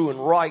 true, and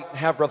right, and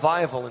have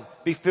revival and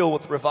be filled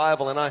with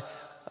revival. And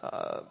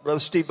Brother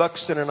Steve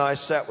Buxton and I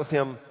sat with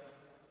him,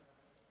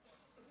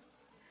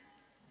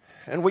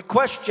 and we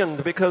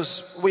questioned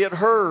because we had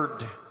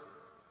heard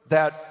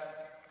that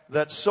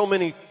so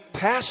many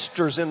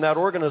pastors in that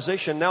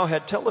organization now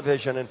had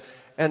television,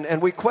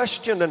 and we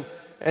questioned,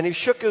 and he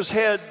shook his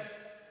head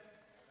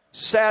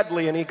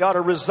sadly, and he got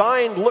a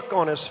resigned look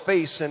on his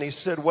face, and he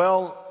said,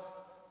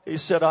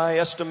 I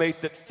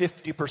estimate that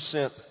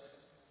 50%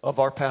 of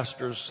our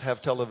pastors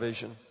have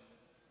television.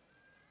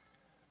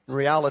 In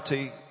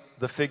reality,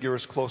 the figure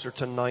is closer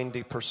to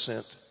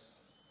 90%.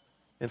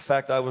 In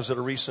fact, I was at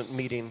a recent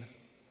meeting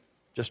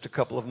just a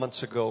couple of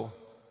months ago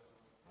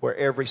where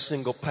every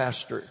single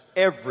pastor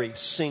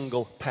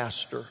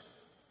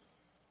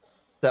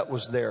that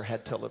was there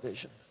had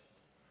television.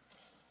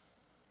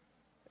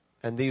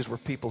 And these were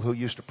people who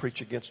used to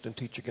preach against and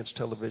teach against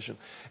television.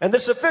 And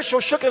this official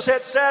shook his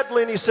head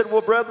sadly and he said,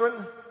 well,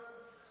 brethren,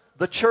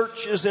 the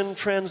church is in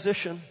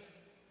transition.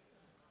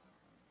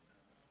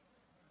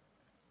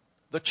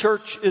 The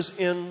church is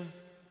in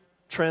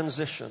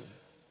transition.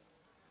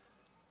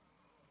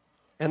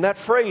 And that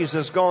phrase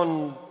has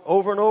gone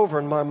over and over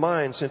in my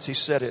mind since he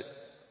said it.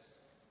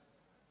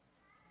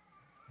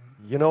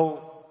 You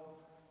know,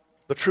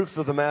 the truth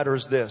of the matter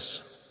is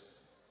this.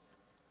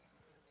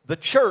 The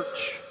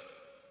church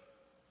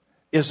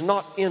is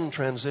not in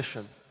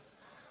transition.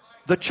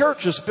 The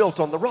church is built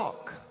on the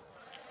rock.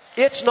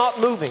 It's not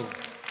moving.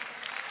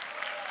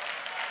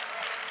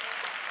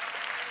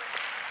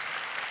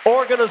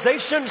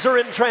 Organizations are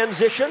in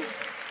transition.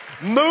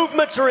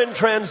 Movements are in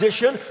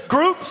transition.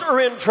 Groups are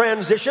in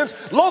transitions.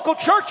 Local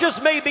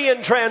churches may be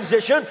in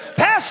transition.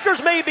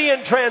 Pastors may be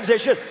in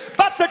transition.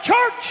 But the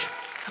church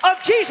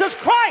of Jesus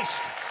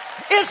Christ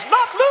is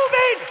not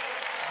moving.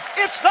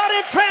 It's not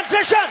in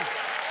transition.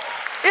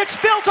 It's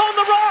built on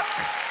the rock,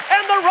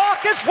 and the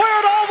rock is where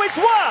it always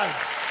was.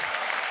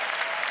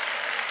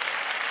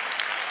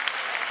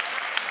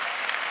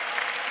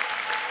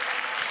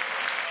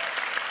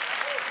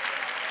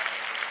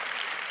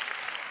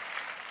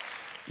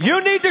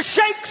 You need to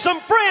shake some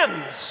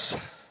friends.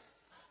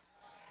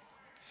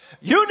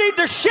 You need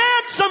to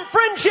shed some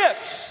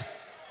friendships.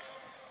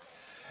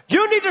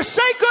 You need to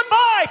say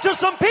goodbye to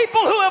some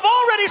people who have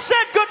already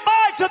said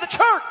goodbye to the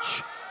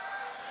church.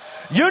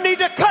 You need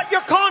to cut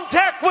your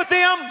contact with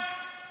them.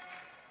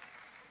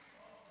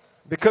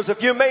 Because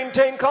if you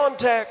maintain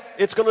contact,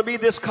 it's going to be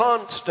this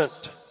constant.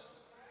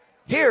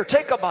 Here,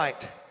 take a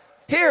bite.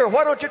 Here,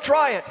 why don't you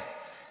try it?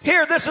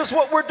 Here, this is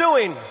what we're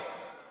doing.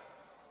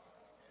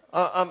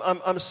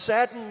 I'm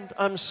saddened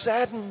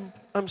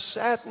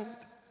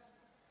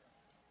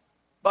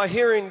by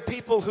hearing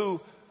people who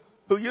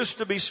used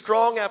to be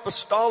strong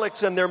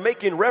apostolics, and they're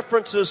making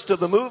references to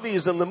the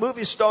movies and the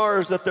movie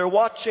stars that they're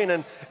watching,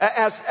 and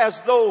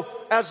as though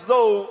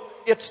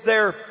it's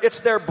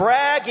their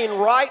bragging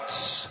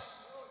rights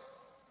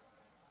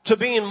to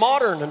being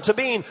modern and to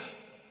being,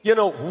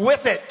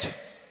 with it.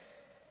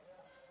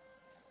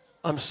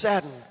 I'm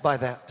saddened by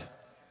that.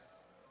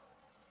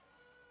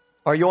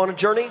 Are you on a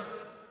journey?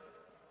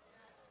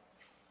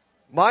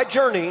 My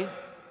journey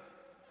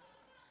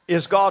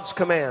is God's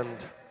command.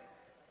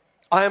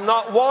 I am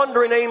not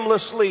wandering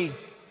aimlessly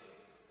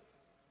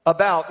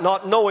about,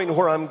 not knowing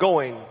where I'm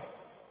going,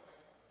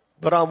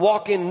 but I'm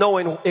walking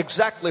knowing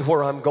exactly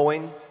where I'm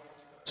going.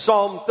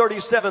 Psalm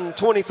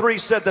 37:23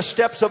 said, the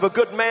steps of a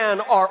good man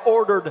are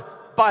ordered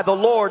by the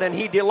Lord, and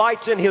he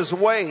delights in his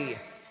way.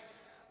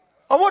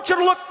 I want you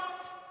to look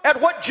at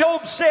what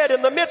Job said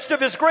in the midst of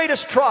his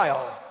greatest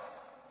trial.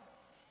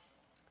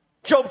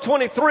 Job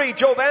 23,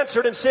 Job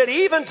answered and said,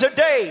 even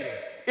today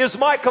is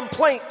my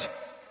complaint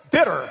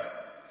bitter.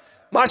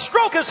 My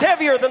stroke is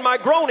heavier than my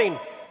groaning.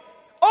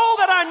 Oh,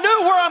 that I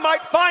knew where I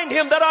might find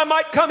him, that I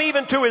might come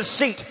even to his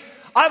seat.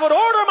 I would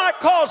order my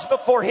cause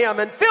before him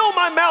and fill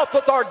my mouth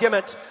with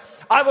arguments.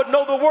 I would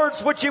know the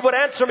words which he would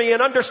answer me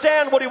and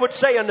understand what he would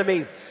say unto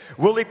me.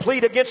 Will he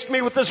plead against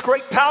me with his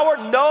great power?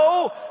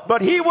 No,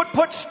 but he would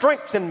put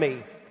strength in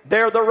me.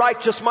 There the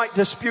righteous might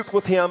dispute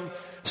with him.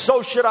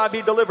 So should I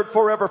be delivered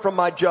forever from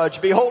my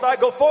judge. Behold, I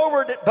go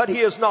forward, but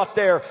he is not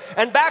there.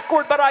 And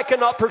backward, but I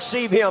cannot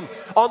perceive him.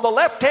 On the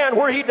left hand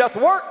where he doth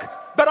work,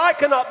 but I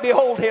cannot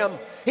behold him.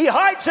 He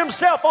hides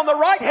himself on the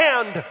right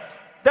hand,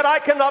 that I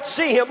cannot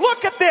see him.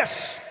 Look at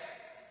this.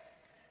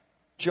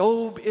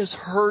 Job is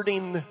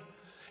hurting.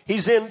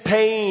 He's in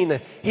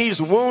pain.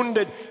 He's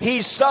wounded.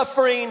 He's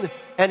suffering.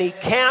 And he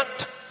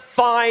can't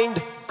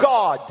find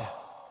God.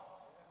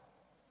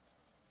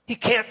 He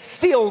can't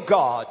feel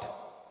God.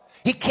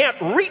 He can't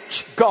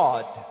reach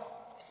God.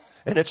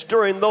 And it's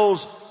during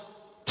those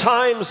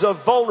times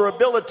of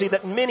vulnerability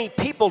that many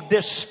people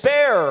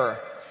despair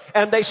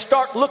and they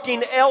start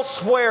looking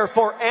elsewhere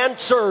for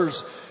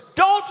answers.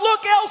 Don't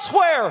look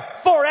elsewhere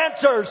for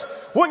answers.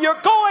 When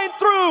you're going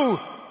through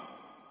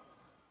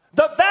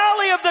the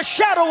valley of the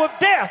shadow of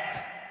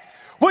death,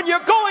 when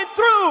you're going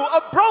through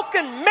a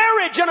broken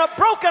marriage and a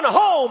broken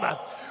home,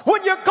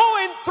 when you're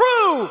going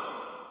through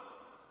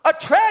a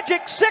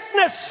tragic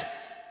sickness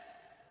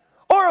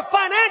or a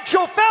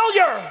financial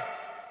failure,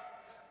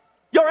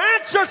 your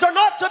answers are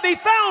not to be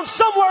found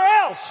somewhere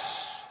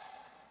else.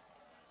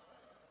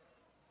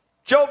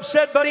 Job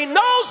said, but he knows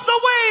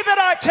the way that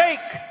I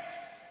take.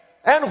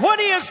 And when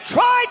he has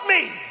tried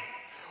me,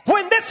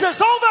 when this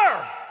is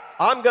over,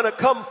 I'm going to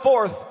come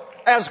forth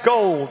as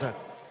gold. And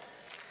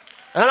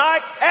I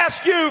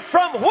ask you,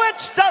 from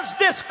whence does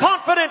this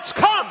confidence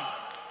come?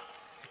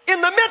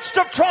 In the midst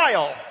of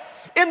trial,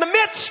 in the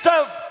midst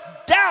of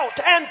doubt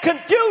and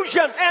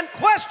confusion and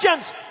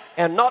questions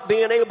and not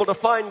being able to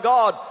find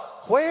God,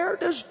 where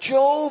does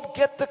Job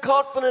get the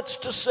confidence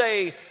to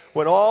say,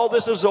 when all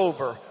this is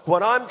over,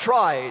 when I'm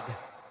tried,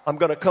 I'm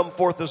going to come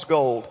forth as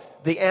gold?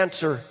 The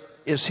answer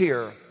is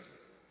here.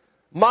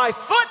 My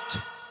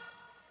foot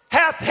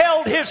hath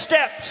held his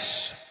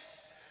steps.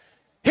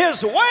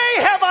 His way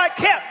have I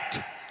kept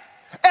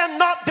and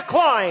not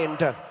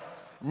declined.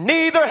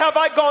 Neither have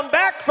I gone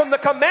back from the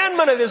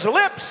commandment of his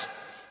lips.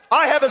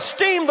 I have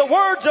esteemed the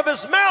words of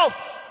his mouth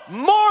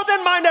more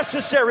than my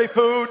necessary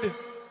food.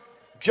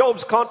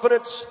 Job's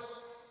confidence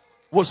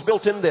was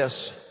built in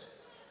this.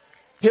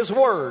 His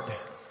word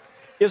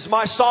is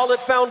my solid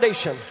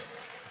foundation.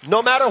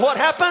 No matter what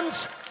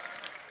happens,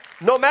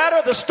 no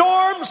matter the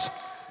storms,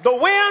 the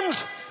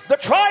winds, the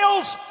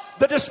trials,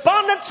 the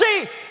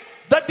despondency,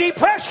 the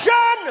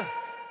depression,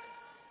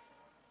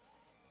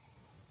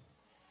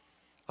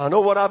 I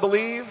know what I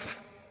believe.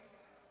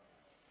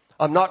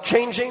 I'm not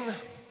changing.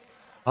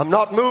 I'm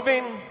not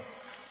moving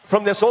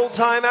from this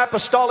old-time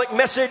apostolic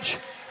message,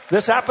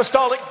 this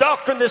apostolic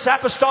doctrine, this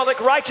apostolic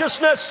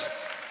righteousness.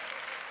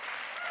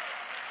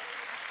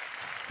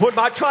 When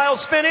my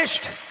trial's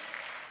finished,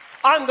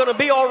 I'm going to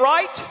be all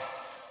right.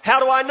 How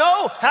do I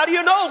know? How do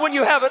you know when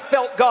you haven't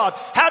felt God?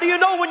 How do you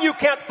know when you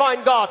can't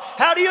find God?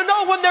 How do you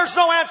know when there's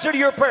no answer to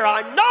your prayer?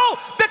 I know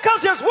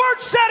because His Word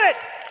said it.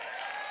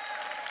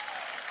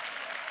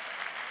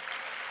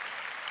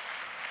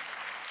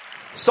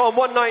 Psalm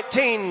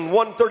 119,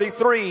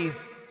 133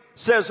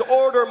 says,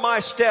 order my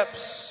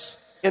steps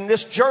in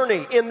this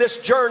journey,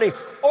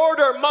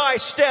 order my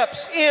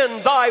steps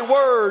in thy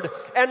word,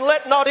 and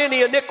let not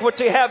any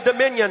iniquity have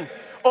dominion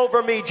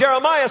over me.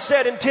 Jeremiah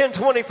said in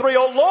 10:23,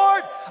 O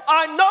Lord,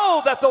 I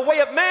know that the way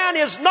of man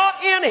is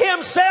not in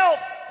himself.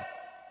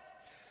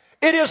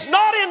 It is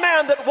not in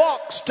man that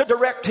walks to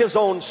direct his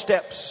own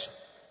steps.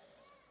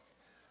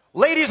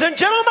 Ladies and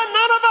gentlemen,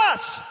 none of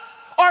us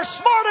are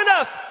smart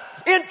enough,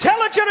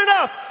 intelligent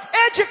enough,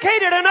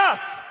 educated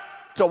enough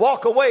to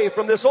walk away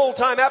from this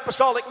old-time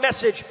apostolic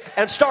message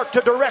and start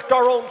to direct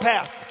our own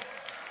path.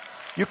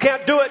 You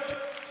can't do it.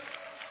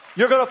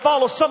 You're going to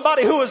follow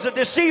somebody who is a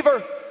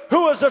deceiver,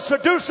 who is a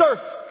seducer,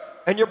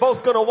 and you're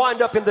both going to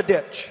wind up in the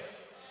ditch.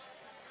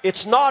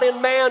 It's not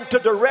in man to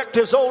direct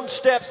his own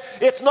steps.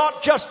 It's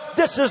not just,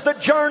 this is the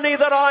journey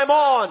that I'm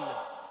on.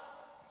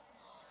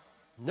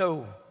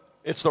 No,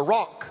 it's the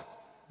rock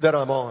that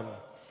I'm on.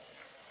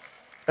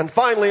 And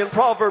finally, in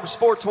Proverbs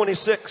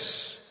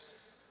 4:26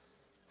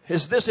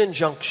 is this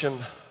injunction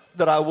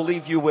that I will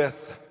leave you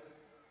with.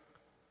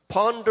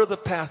 Ponder the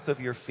path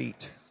of your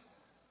feet,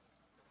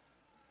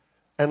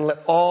 and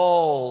let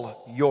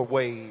all your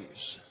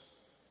ways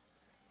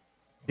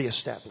be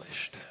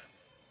established.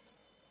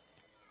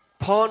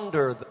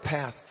 Ponder the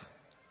path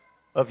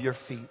of your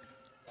feet.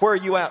 Where are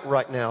you at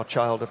right now,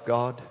 child of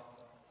God?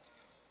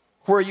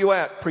 Where are you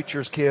at,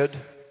 preacher's kid?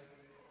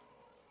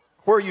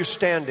 Where are you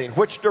standing?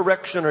 Which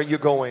direction are you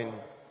going?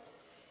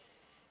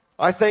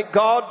 I thank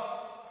God.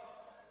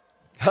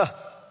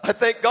 I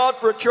thank God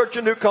for a church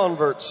of new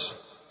converts.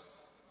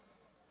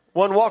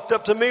 One walked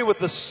up to me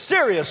with a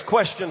serious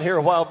question here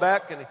a while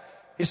back, and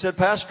he said,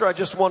 Pastor, I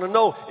just want to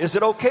know, is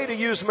it okay to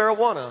use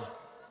marijuana?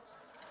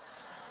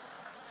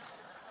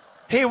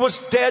 He was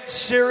dead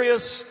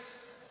serious.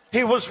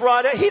 He was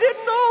right. He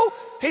didn't know.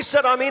 He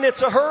said, I mean,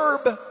 it's a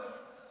herb.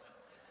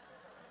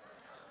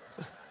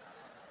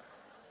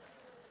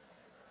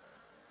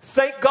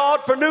 Thank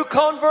God for new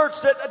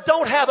converts that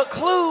don't have a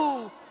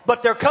clue,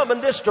 but they're coming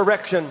this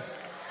direction.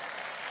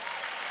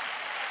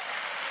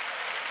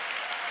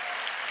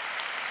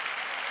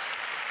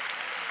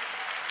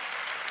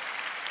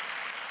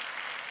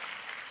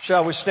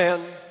 Shall we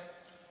stand?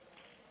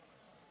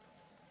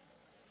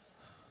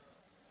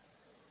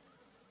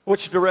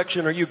 Which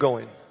direction are you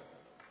going?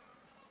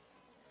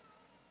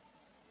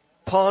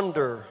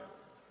 Ponder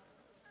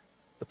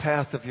the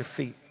path of your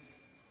feet.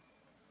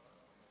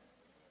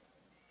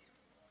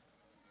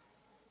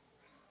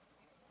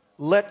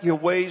 Let your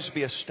ways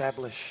be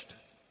established.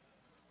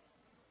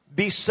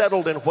 Be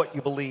settled in what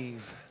you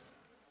believe.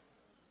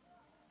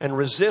 And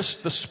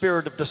resist the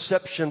spirit of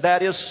deception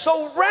that is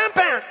so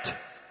rampant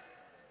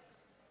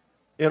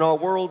in our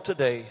world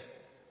today.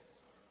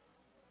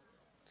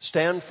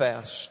 Stand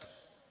fast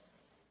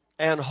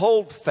and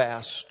hold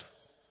fast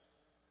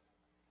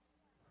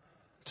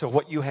to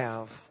what you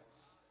have,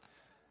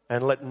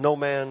 and let no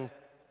man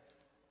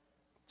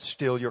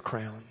steal your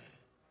crown.